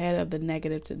 months ahead of the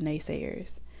negative to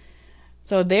naysayers.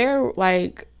 So they're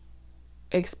like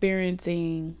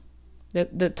experiencing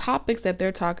the topics that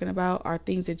they're talking about are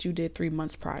things that you did 3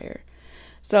 months prior.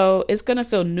 So it's going to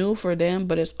feel new for them,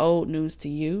 but it's old news to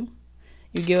you.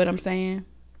 You get what I'm saying?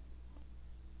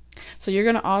 So you're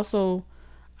going to also,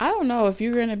 I don't know if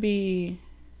you're going to be,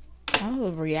 I don't know,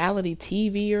 reality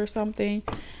TV or something.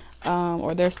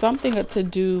 Or there's something to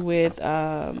do with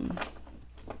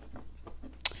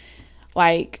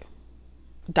like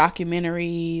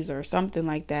documentaries or something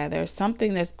like that. There's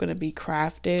something that's going to be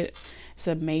crafted. It's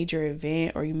a major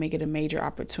event, or you make it a major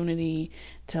opportunity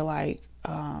to like,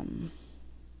 because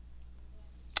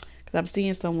I'm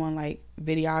seeing someone like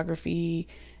videography,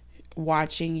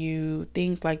 watching you,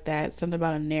 things like that. Something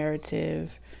about a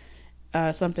narrative,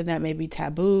 something that may be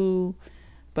taboo,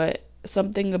 but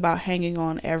something about hanging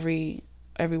on every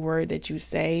word that you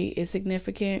say is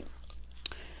significant.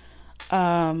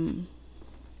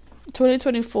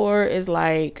 2024 is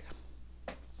like,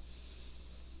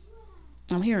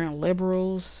 I'm hearing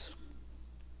liberals.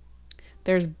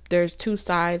 There's two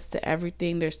sides to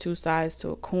everything. There's two sides to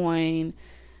a coin.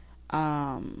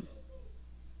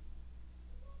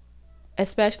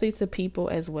 Especially to people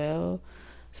as well.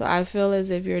 So I feel as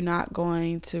if you're not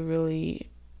going to really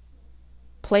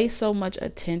place so much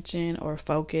attention or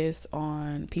focus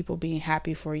on people being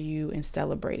happy for you and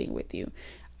celebrating with you.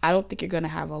 I don't think you're going to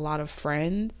have a lot of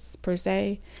friends per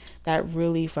se that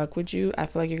really fuck with you. I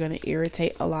feel like you're going to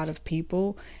irritate a lot of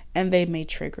people and they may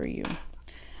trigger you.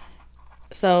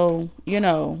 So, you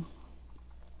know,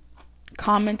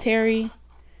 commentary,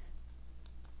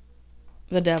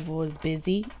 the devil is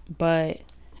busy, but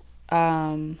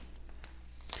I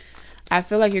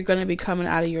feel like you're going to be coming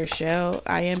out of your shell.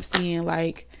 I am seeing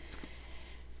like,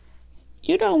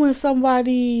 you know, when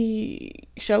somebody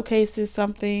showcases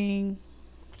something,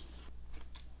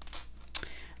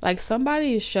 like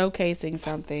somebody is showcasing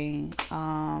something,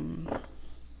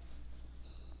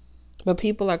 but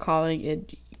people are calling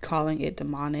it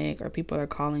demonic, or people are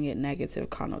calling it negative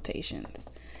connotations.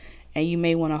 And you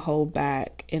may want to hold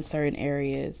back in certain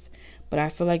areas, but I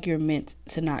feel like you're meant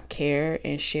to not care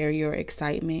and share your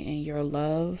excitement and your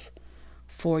love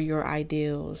for your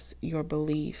ideals, your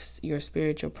beliefs, your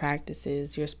spiritual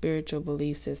practices, your spiritual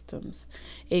belief systems.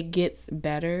 It gets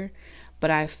better,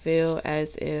 but I feel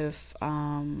as if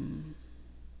some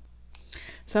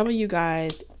of you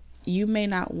guys, you may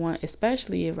not want,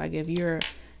 especially if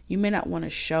you may not want to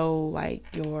show like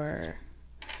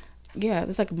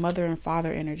it's like mother and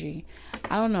father energy.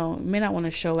 I don't know. You may not want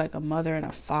to show like a mother and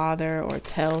a father, or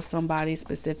tell somebody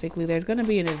specifically. There's going to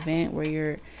be an event where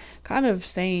you're kind of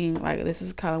saying like, this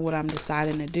is kind of what I'm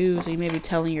deciding to do. So you may be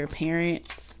telling your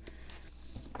parents,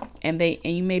 and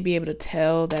you may be able to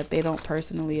tell that they don't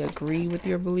personally agree with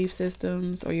your belief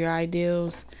systems or your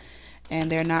ideals, and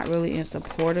they're not really in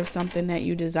support of something that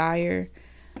you desire.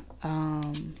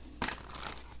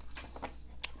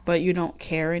 But you don't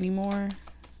care anymore,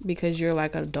 because you're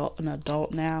like an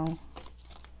adult now.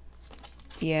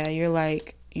 Yeah, you're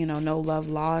like, you know, no love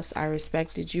lost. I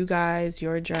respected you guys,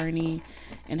 your journey,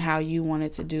 and how you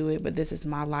wanted to do it, but this is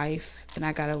my life, and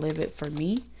I gotta live it for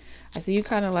me. I see you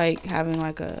kind of like having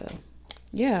like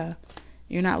you're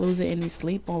not losing any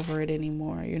sleep over it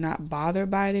anymore. You're not bothered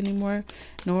by it anymore,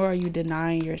 nor are you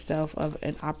denying yourself of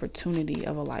an opportunity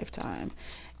of a lifetime.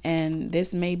 And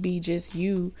this may be just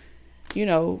you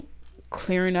know,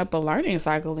 clearing up a learning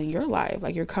cycle in your life.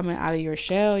 Like, you're coming out of your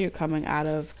shell. You're coming out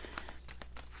of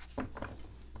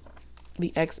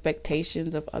the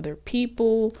expectations of other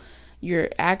people.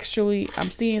 I'm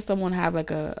seeing someone have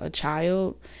like a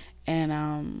child,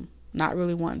 and not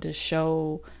really wanting to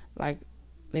show, like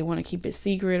they want to keep it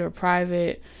secret or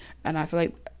private. And I feel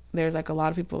like there's like a lot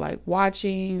of people like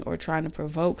watching or trying to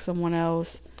provoke someone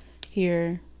else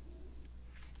here.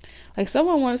 Like,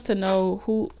 someone wants to know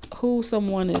who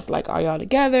someone is, like, are y'all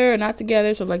together or not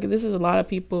together? So like, this is a lot of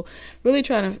people really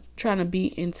trying to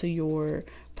be into your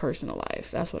personal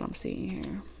life. That's what I'm seeing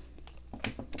here.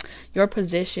 Your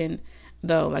position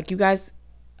though, like, you guys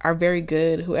are very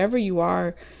good. Whoever you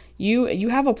are, you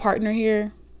have a partner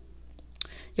here.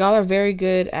 Y'all are very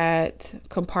good at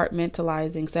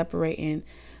compartmentalizing, separating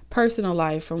personal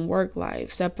life from work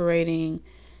life, separating,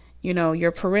 you know,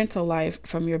 your parental life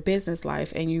from your business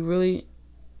life, and you really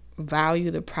value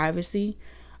the privacy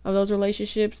of those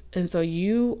relationships. And so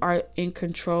you are in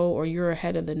control, or you're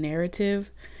ahead of the narrative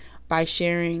by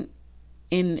sharing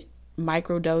in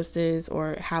micro doses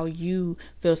or how you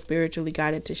feel spiritually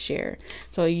guided to share.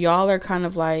 So y'all are kind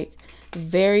of like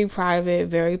very private,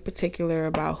 very particular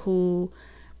about who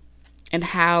and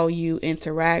how you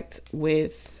interact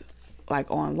with,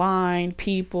 like, online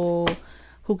people,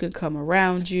 who could come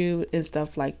around you and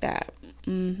stuff like that.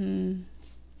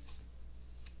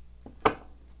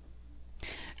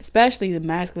 Especially the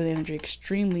masculine energy,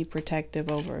 extremely protective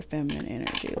over a feminine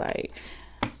energy.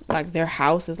 Like their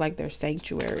house is like their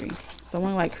sanctuary.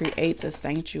 Someone like creates a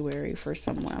sanctuary for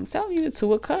someone. I'm telling you, the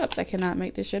Two of Cups. I cannot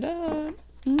make this shit up.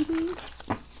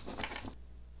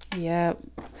 Yep.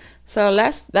 So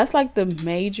that's like the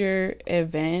major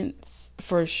events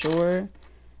for sure.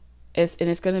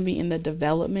 It's going to be in the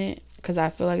development, because I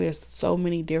feel like there's so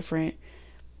many different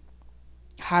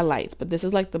highlights, but this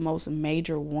is like the most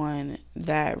major one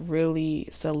that really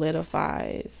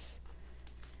solidifies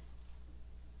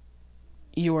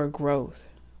your growth.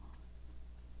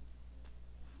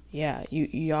 Yeah,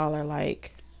 y'all are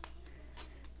like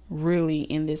really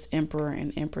in this Emperor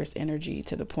and Empress energy,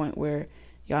 to the point where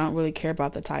y'all don't really care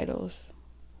about the titles.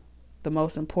 The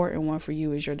most important one for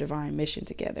you is your divine mission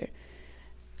together.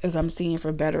 As I'm seeing,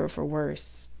 for better or for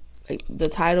worse. Like the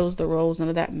titles, the roles, none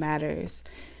of that matters.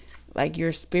 Like,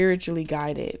 you're spiritually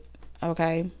guided,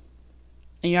 okay?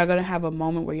 And y'all gonna have a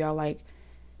moment where y'all like,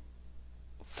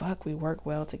 fuck, we work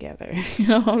well together. You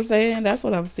know what I'm saying? That's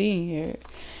what I'm seeing here.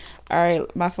 All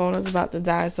right, my phone is about to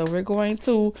die, so we're going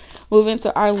to move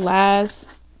into our last,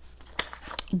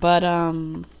 but our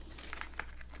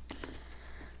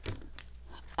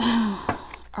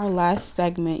last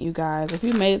segment, you guys. If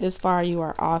you made it this far, you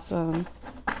are awesome.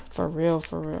 For real,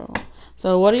 for real.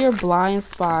 So what are your blind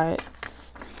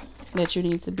spots that you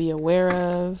need to be aware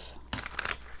of?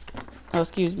 Oh,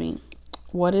 excuse me.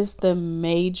 What is the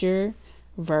major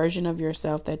version of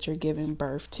yourself that you're giving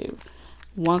birth to?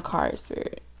 One card,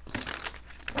 Spirit.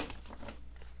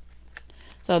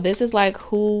 So this is like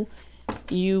who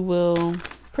you will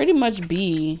pretty much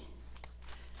be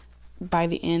by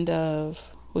the end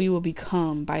of, who you will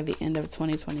become by the end of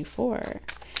 2024.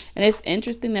 And it's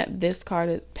interesting that this card,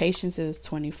 is patience, is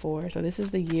 24. So this is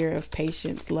the year of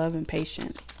patience, love, and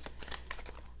patience.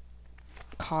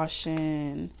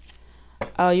 Caution.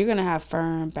 Oh, you're going to have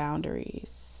firm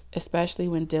boundaries, especially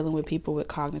when dealing with people with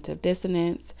cognitive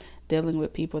dissonance, dealing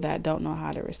with people that don't know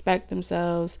how to respect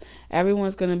themselves.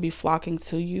 Everyone's going to be flocking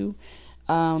to you.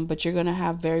 But you're going to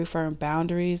have very firm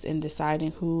boundaries in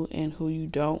deciding who and who you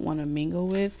don't want to mingle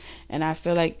with. And I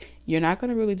feel like you're not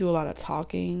going to really do a lot of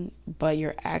talking, but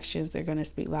your actions are going to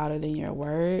speak louder than your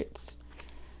words.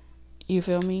 You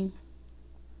feel me?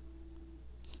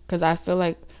 Because I feel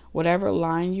like whatever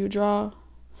line you draw,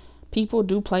 people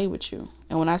do play with you.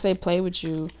 And when I say play with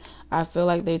you, I feel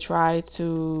like they try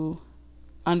to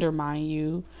undermine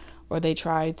you, or they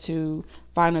try to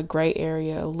find a gray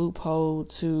area, a loophole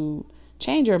to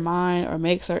change your mind, or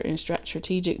make certain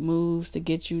strategic moves to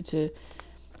get you to,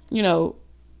 you know,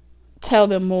 tell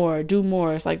them more, do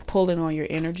more. It's like pulling on your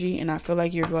energy. And I feel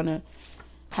like you're going to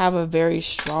have a very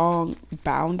strong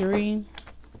boundary,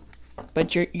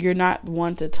 but you're not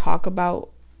one to talk about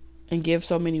and give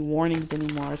so many warnings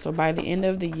anymore. So by the end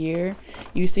of the year,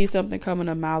 you see something coming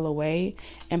a mile away,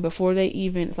 and before they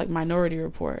even, it's like Minority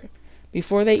Report,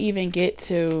 before they even get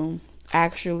to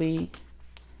actually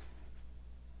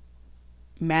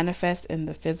manifest in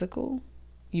the physical,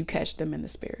 you catch them in the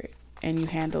spirit and you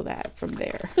handle that from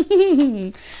there.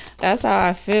 That's how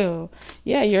I feel.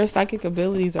 Yeah, your psychic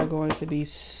abilities are going to be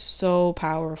so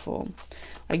powerful.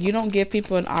 Like, you don't give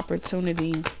people an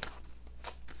opportunity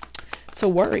to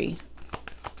worry.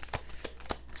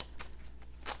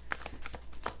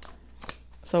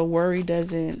 So worry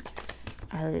doesn't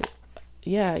hurt.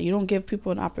 Yeah, you don't give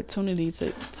people an opportunity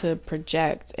to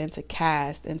project and to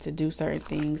cast and to do certain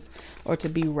things, or to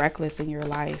be reckless in your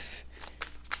life.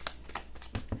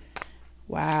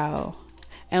 Wow.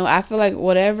 And I feel like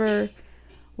whatever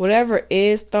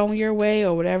is thrown your way,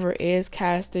 or whatever is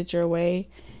casted your way,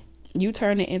 you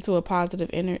turn it into a positive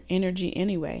energy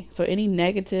anyway. So any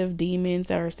negative demons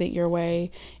that are sent your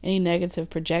way, any negative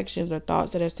projections or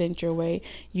thoughts that are sent your way,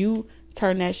 you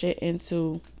turn that shit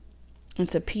into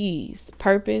peace,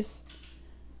 purpose,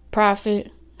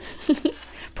 profit,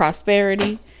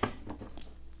 prosperity.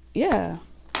 Yeah.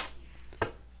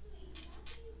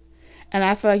 And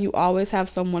I feel like you always have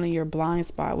someone in your blind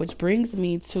spot, which brings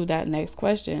me to that next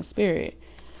question, Spirit.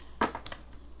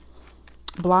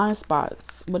 Blind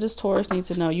spots. What does Taurus need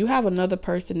to know? You have another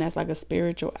person that's like a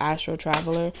spiritual astral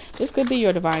traveler. This could be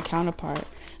your divine counterpart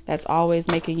that's always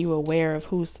making you aware of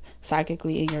who's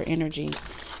psychically in your energy.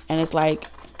 And it's like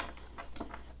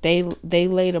they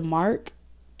laid a mark,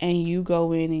 and you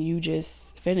go in and you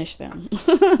just finish them.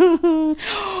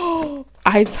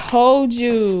 I told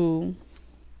you.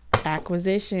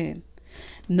 Acquisition.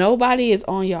 Nobody is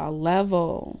on y'all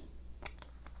level.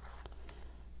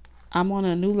 I'm on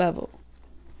a new level.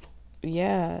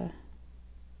 Yeah.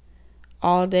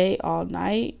 All day, all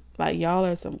night. Like, y'all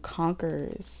are some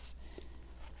conquerors.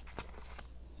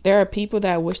 There are people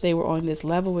that wish they were on this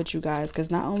level with you guys, because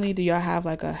not only do y'all have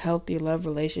like a healthy love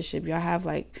relationship, y'all have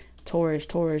like Taurus.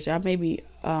 Y'all may be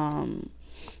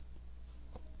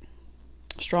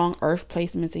strong earth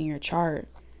placements in your chart.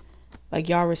 Like,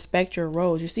 y'all respect your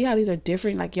roles. You see how these are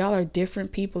different? Like, y'all are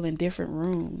different people in different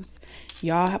rooms.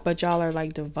 But y'all are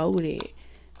like devoted,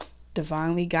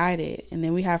 divinely guided. And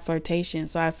then we have flirtation.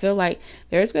 So I feel like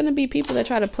there's going to be people that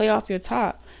try to play off your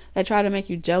top, that try to make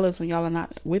you jealous when y'all are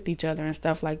not with each other and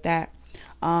stuff like that.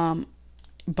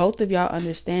 Both of y'all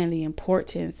understand the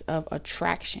importance of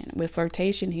attraction. With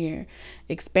flirtation here,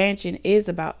 expansion is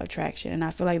about attraction. And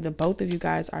I feel like the both of you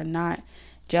guys are not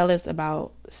jealous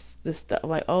about the stuff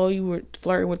like, oh, you were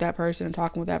flirting with that person and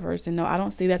talking with that person. No, I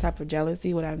don't see that type of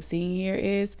jealousy. What I'm seeing here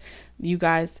is you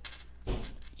guys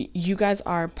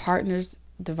are partners,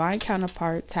 divine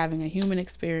counterparts, having a human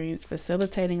experience,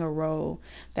 facilitating a role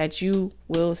that you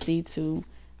will see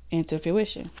into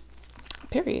fruition.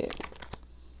 Period.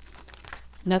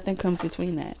 Nothing comes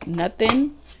between that.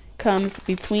 Nothing comes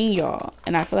between y'all.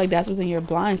 And I feel like that's what's in your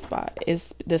blind spot,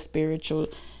 is the spiritual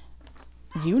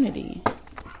unity.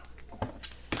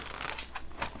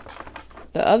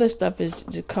 The other stuff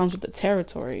just comes with the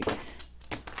territory.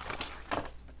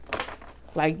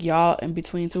 Like, y'all in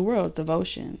between two worlds,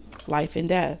 devotion, life and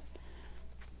death.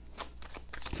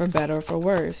 For better or for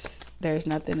worse, there's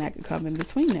nothing that can come in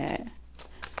between that.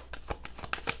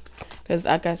 Because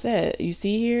like I said, you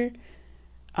see here,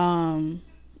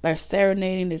 they're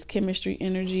serenading, this chemistry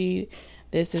energy.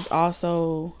 This is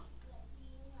also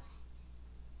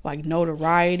like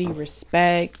notoriety,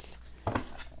 respect,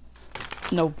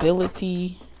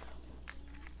 nobility.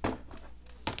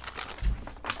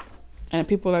 And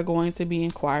people are going to be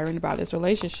inquiring about this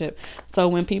relationship. So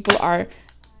when people are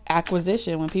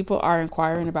when people are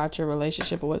inquiring about your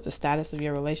relationship or what the status of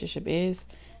your relationship is,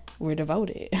 we're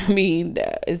devoted. I mean,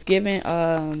 it's given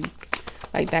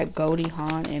like that Goldie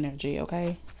Hawn energy,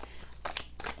 okay?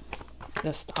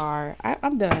 The star.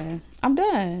 I'm done.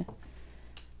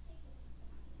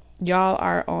 Y'all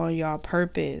are on y'all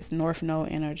purpose. North Node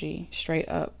energy. Straight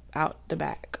up out the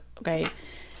back. Okay?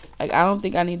 Like, I don't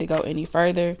think I need to go any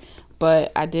further.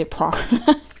 But I did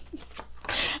promise.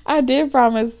 I did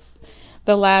promise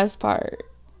the last part.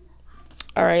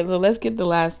 Alright, so let's get the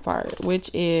last part.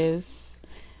 Which is,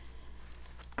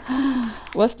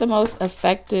 what's the most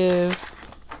effective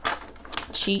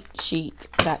cheat sheet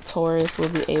that Taurus will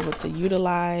be able to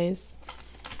utilize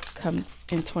comes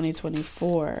in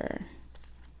 2024?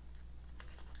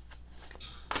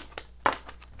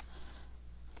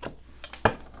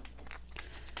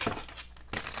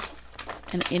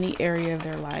 In any area of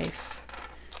their life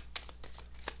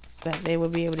that they will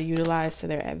be able to utilize to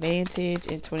their advantage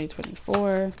in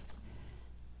 2024.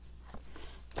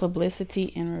 Publicity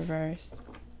in reverse.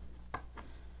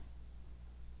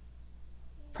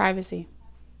 Privacy.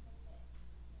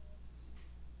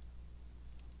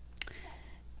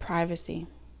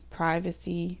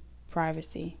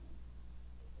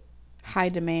 High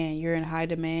demand. You're in high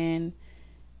demand.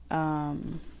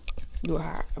 You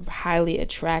are highly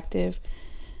attractive.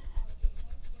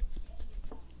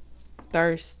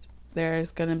 Thirst.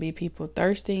 There's going to be people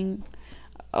thirsting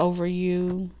over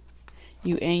you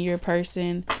and your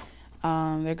person.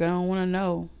 They're going to want to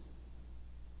know.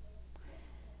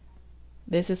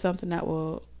 This is something that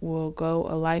will go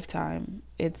a lifetime.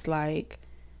 It's like,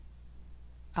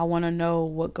 I want to know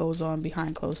what goes on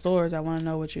behind closed doors. I want to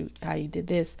know how you did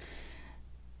this.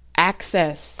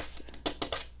 Access.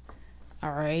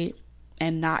 All right.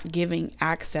 And not giving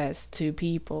access to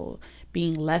people,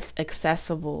 being less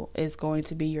accessible, is going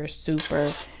to be your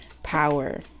super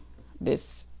power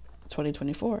this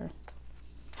 2024.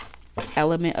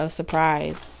 Element of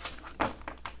surprise.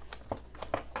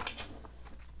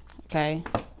 Okay?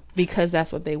 Because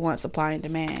that's what they want, supply and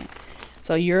demand.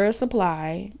 So you're a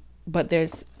supply, but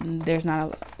there's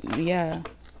not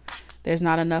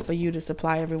enough for you to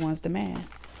supply everyone's demand.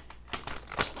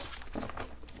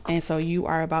 And so you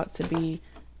are about to be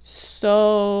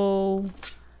so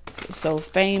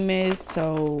famous.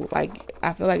 So, like,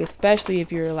 I feel like, especially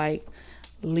if you're like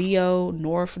Leo,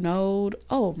 North Node.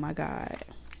 Oh my God.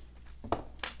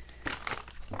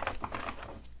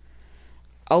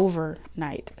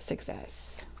 Overnight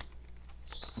success.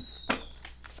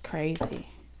 It's crazy.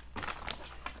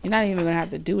 You're not even gonna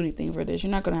have to do anything for this.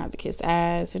 You're not gonna have to kiss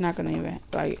ass. You're not gonna even,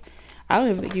 like, I don't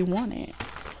even think you want it.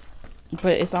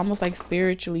 But it's almost like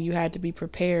spiritually you had to be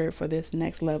prepared for this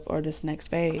next level or this next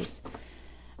phase.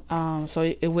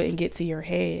 So it wouldn't get to your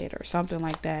head or something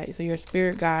like that. So your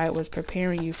spirit guide was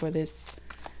preparing you for this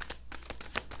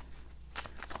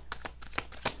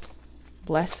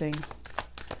blessings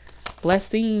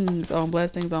on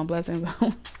blessings on blessings.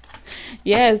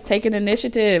 Yes, take an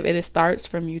initiative. It starts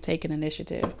from you taking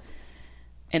initiative.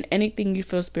 And anything you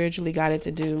feel spiritually guided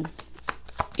to do,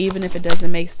 even if it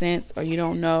doesn't make sense or you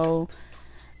don't know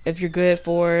if you're good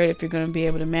for it, if you're going to be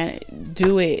able to manage,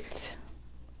 do it.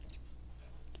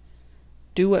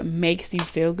 Do what makes you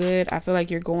feel good. I feel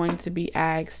like you're going to be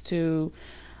asked to.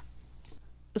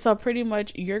 So pretty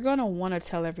much you're going to want to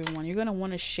tell everyone. You're going to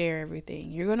want to share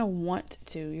everything. You're going to want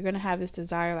to. You're going to have this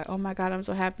desire like, oh my God, I'm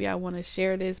so happy. I want to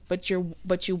share this. But you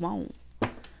won't.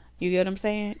 You get what I'm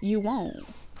saying? You won't.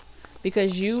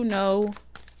 Because you know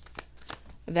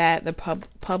that the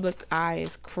public eye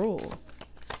is cruel.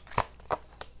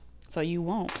 So you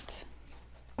won't.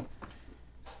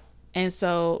 And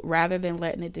so rather than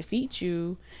letting it defeat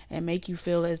you and make you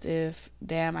feel as if,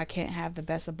 damn, I can't have the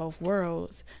best of both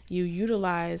worlds, you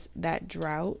utilize that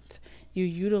drought, you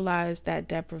utilize that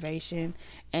deprivation,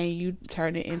 and you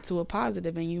turn it into a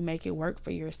positive and you make it work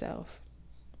for yourself.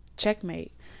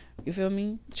 Checkmate. You feel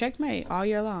me? Checkmate all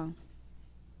year long.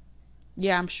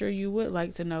 Yeah, I'm sure you would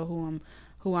like to know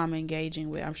who I'm engaging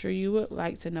with. I'm sure you would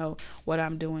like to know what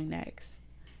I'm doing next.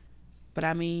 But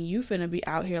I mean, you finna be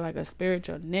out here like a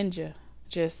spiritual ninja.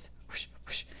 Just whoosh,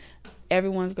 whoosh.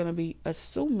 Everyone's gonna be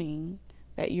assuming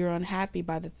that you're unhappy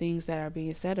by the things that are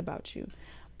being said about you.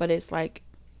 But it's like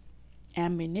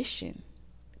ammunition,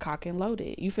 cock and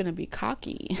loaded. You finna be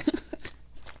cocky.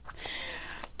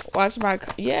 Watch my,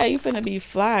 yeah, you finna be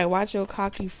fly. Watch your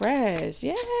cocky fresh.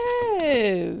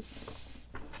 Yes.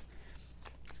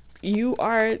 You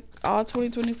are, all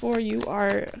 2024, you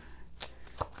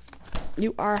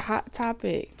are hot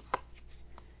topic.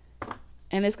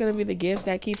 And it's going to be the gift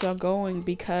that keeps on going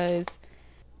because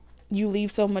you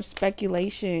leave so much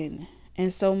speculation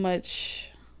and so much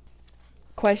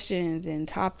questions and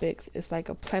topics. It's like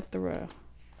a plethora.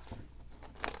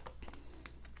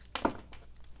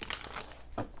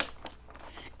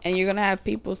 And you're going to have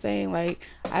people saying like,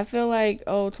 I feel like,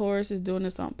 oh, Taurus is doing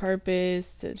this on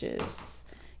purpose to just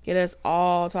get us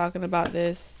all talking about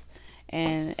this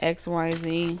and X, Y, and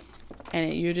Z.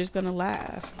 And you're just going to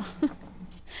laugh.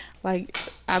 Like,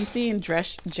 I'm seeing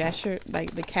gesture,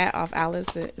 like the cat off Alice.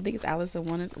 I think it's Alice in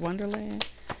Wonderland.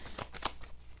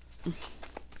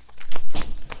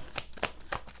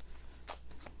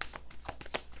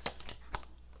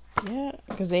 Yeah,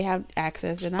 because they have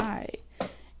access denied.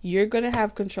 You're going to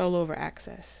have control over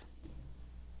access.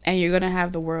 And you're going to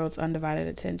have the world's undivided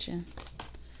attention.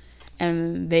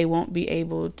 And they won't be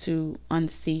able to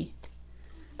unsee.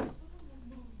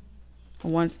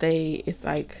 Once it's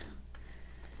like,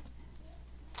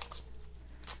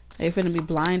 they're finna be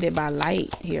blinded by light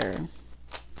here.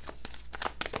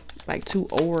 Like two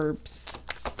orbs.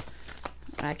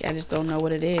 I just don't know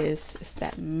what it is. It's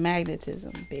that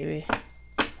magnetism, baby.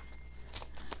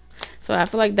 So I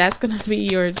feel like that's gonna be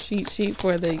your cheat sheet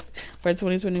for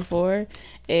 2024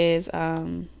 is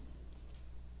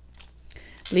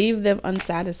leave them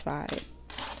unsatisfied.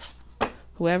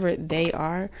 Whoever they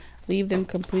are, leave them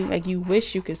complete. Like, you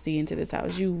wish you could see into this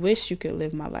house. You wish you could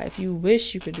live my life. You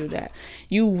wish you could do that.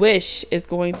 You wish it's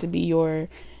going to be your,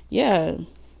 yeah.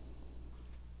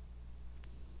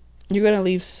 You're going to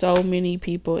leave so many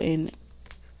people in,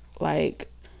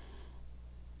 like,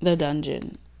 the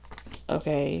dungeon.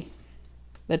 Okay?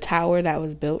 The tower that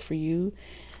was built for you,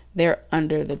 they're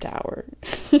under the tower.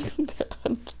 They're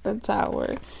under the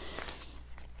tower.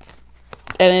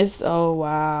 And it's, oh,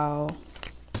 wow.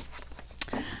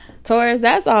 Taurus,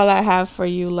 that's all I have for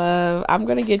you, love. I'm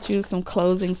going to get you some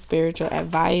closing spiritual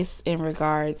advice in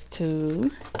regards to,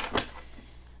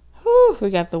 we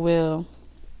got the wheel,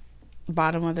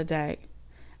 bottom of the deck.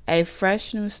 A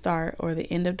fresh new start or the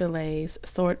end of delays,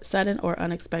 sudden or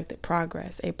unexpected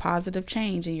progress, a positive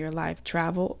change in your life,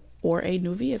 travel, or a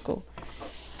new vehicle.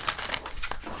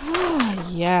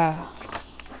 Yeah.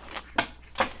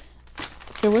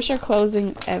 So what's your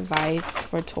closing advice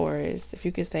for Taurus? If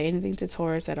you could say anything to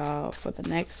Taurus at all for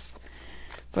this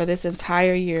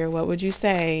entire year, what would you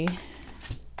say?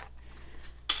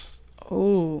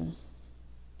 Oh,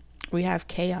 we have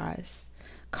chaos.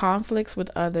 Conflicts with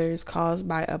others caused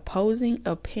by opposing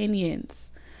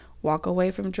opinions. Walk away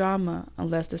from drama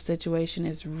unless the situation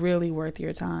is really worth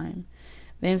your time.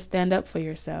 Then stand up for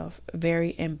yourself.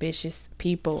 Very ambitious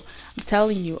people. I'm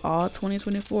telling you, all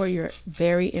 2024, you're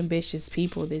very ambitious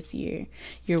people this year.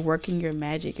 You're working your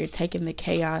magic. You're taking the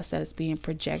chaos that's being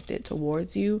projected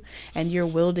towards you, and you're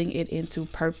wielding it into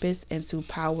purpose, into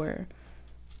power.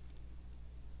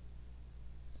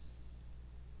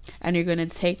 And you're going to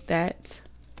take that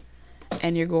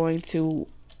and you're going to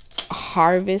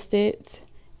harvest it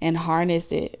and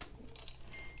harness it.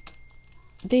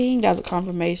 Ding, that was a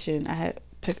confirmation. I had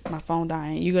picked my phone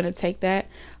dying. You're going to take that,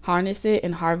 harness it,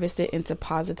 and harvest it into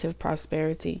positive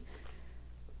prosperity.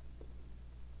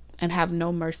 And have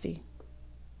no mercy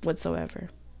whatsoever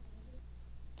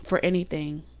for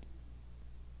anything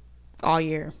all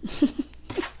year.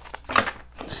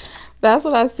 That's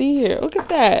what I see here. Look at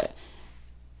that.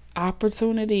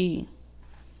 Opportunity.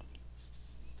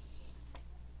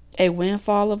 A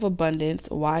windfall of abundance,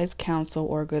 wise counsel,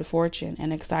 or good fortune,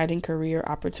 an exciting career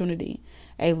opportunity,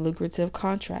 a lucrative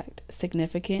contract,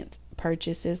 significant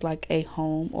purchases like a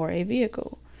home or a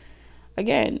vehicle.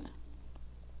 Again,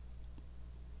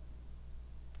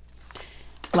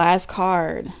 last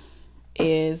card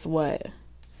is what?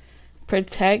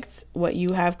 Protect what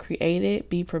you have created.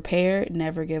 Be prepared.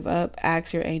 Never give up.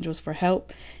 Ask your angels for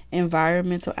help.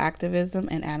 Environmental activism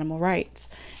and animal rights.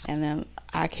 And then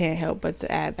I can't help but to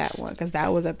add that one because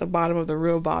that was at the bottom of the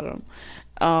real bottom.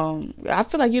 I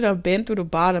feel like you done been through the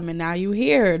bottom and now you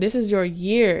here. This is your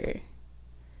year.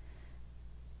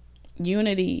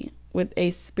 Unity with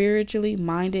a spiritually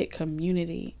minded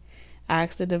community.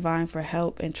 Ask the divine for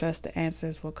help and trust the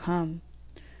answers will come.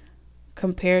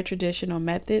 Compare traditional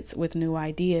methods with new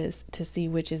ideas to see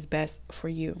which is best for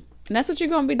you. And that's what you're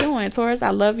going to be doing, Taurus.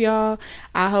 I love y'all.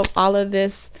 I hope all of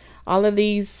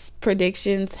these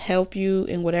predictions help you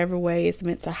in whatever way it's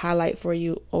meant to highlight for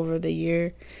you over the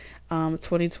year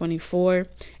 2024.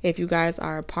 If you guys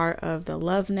are a part of the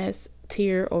Love Nest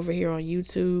tier over here on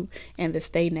YouTube and the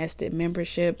Stay Nested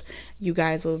membership, you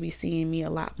guys will be seeing me a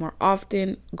lot more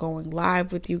often, going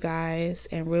live with you guys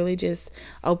and really just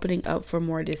opening up for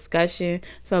more discussion.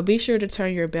 So be sure to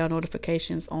turn your bell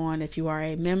notifications on if you are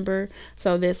a member,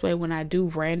 so this way when I do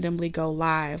randomly go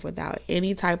live without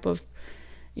any type of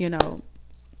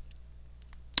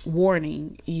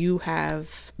warning, you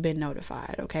have been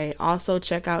notified. Okay, also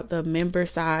check out the member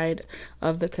side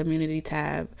of the community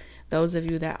tab. Those of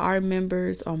you that are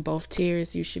members on both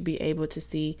tiers, you should be able to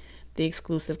see the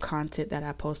exclusive content that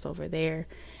I post over there.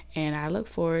 And I look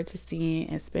forward to seeing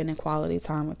and spending quality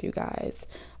time with you guys.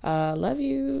 Love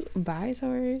you. Bye,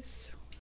 Taurus.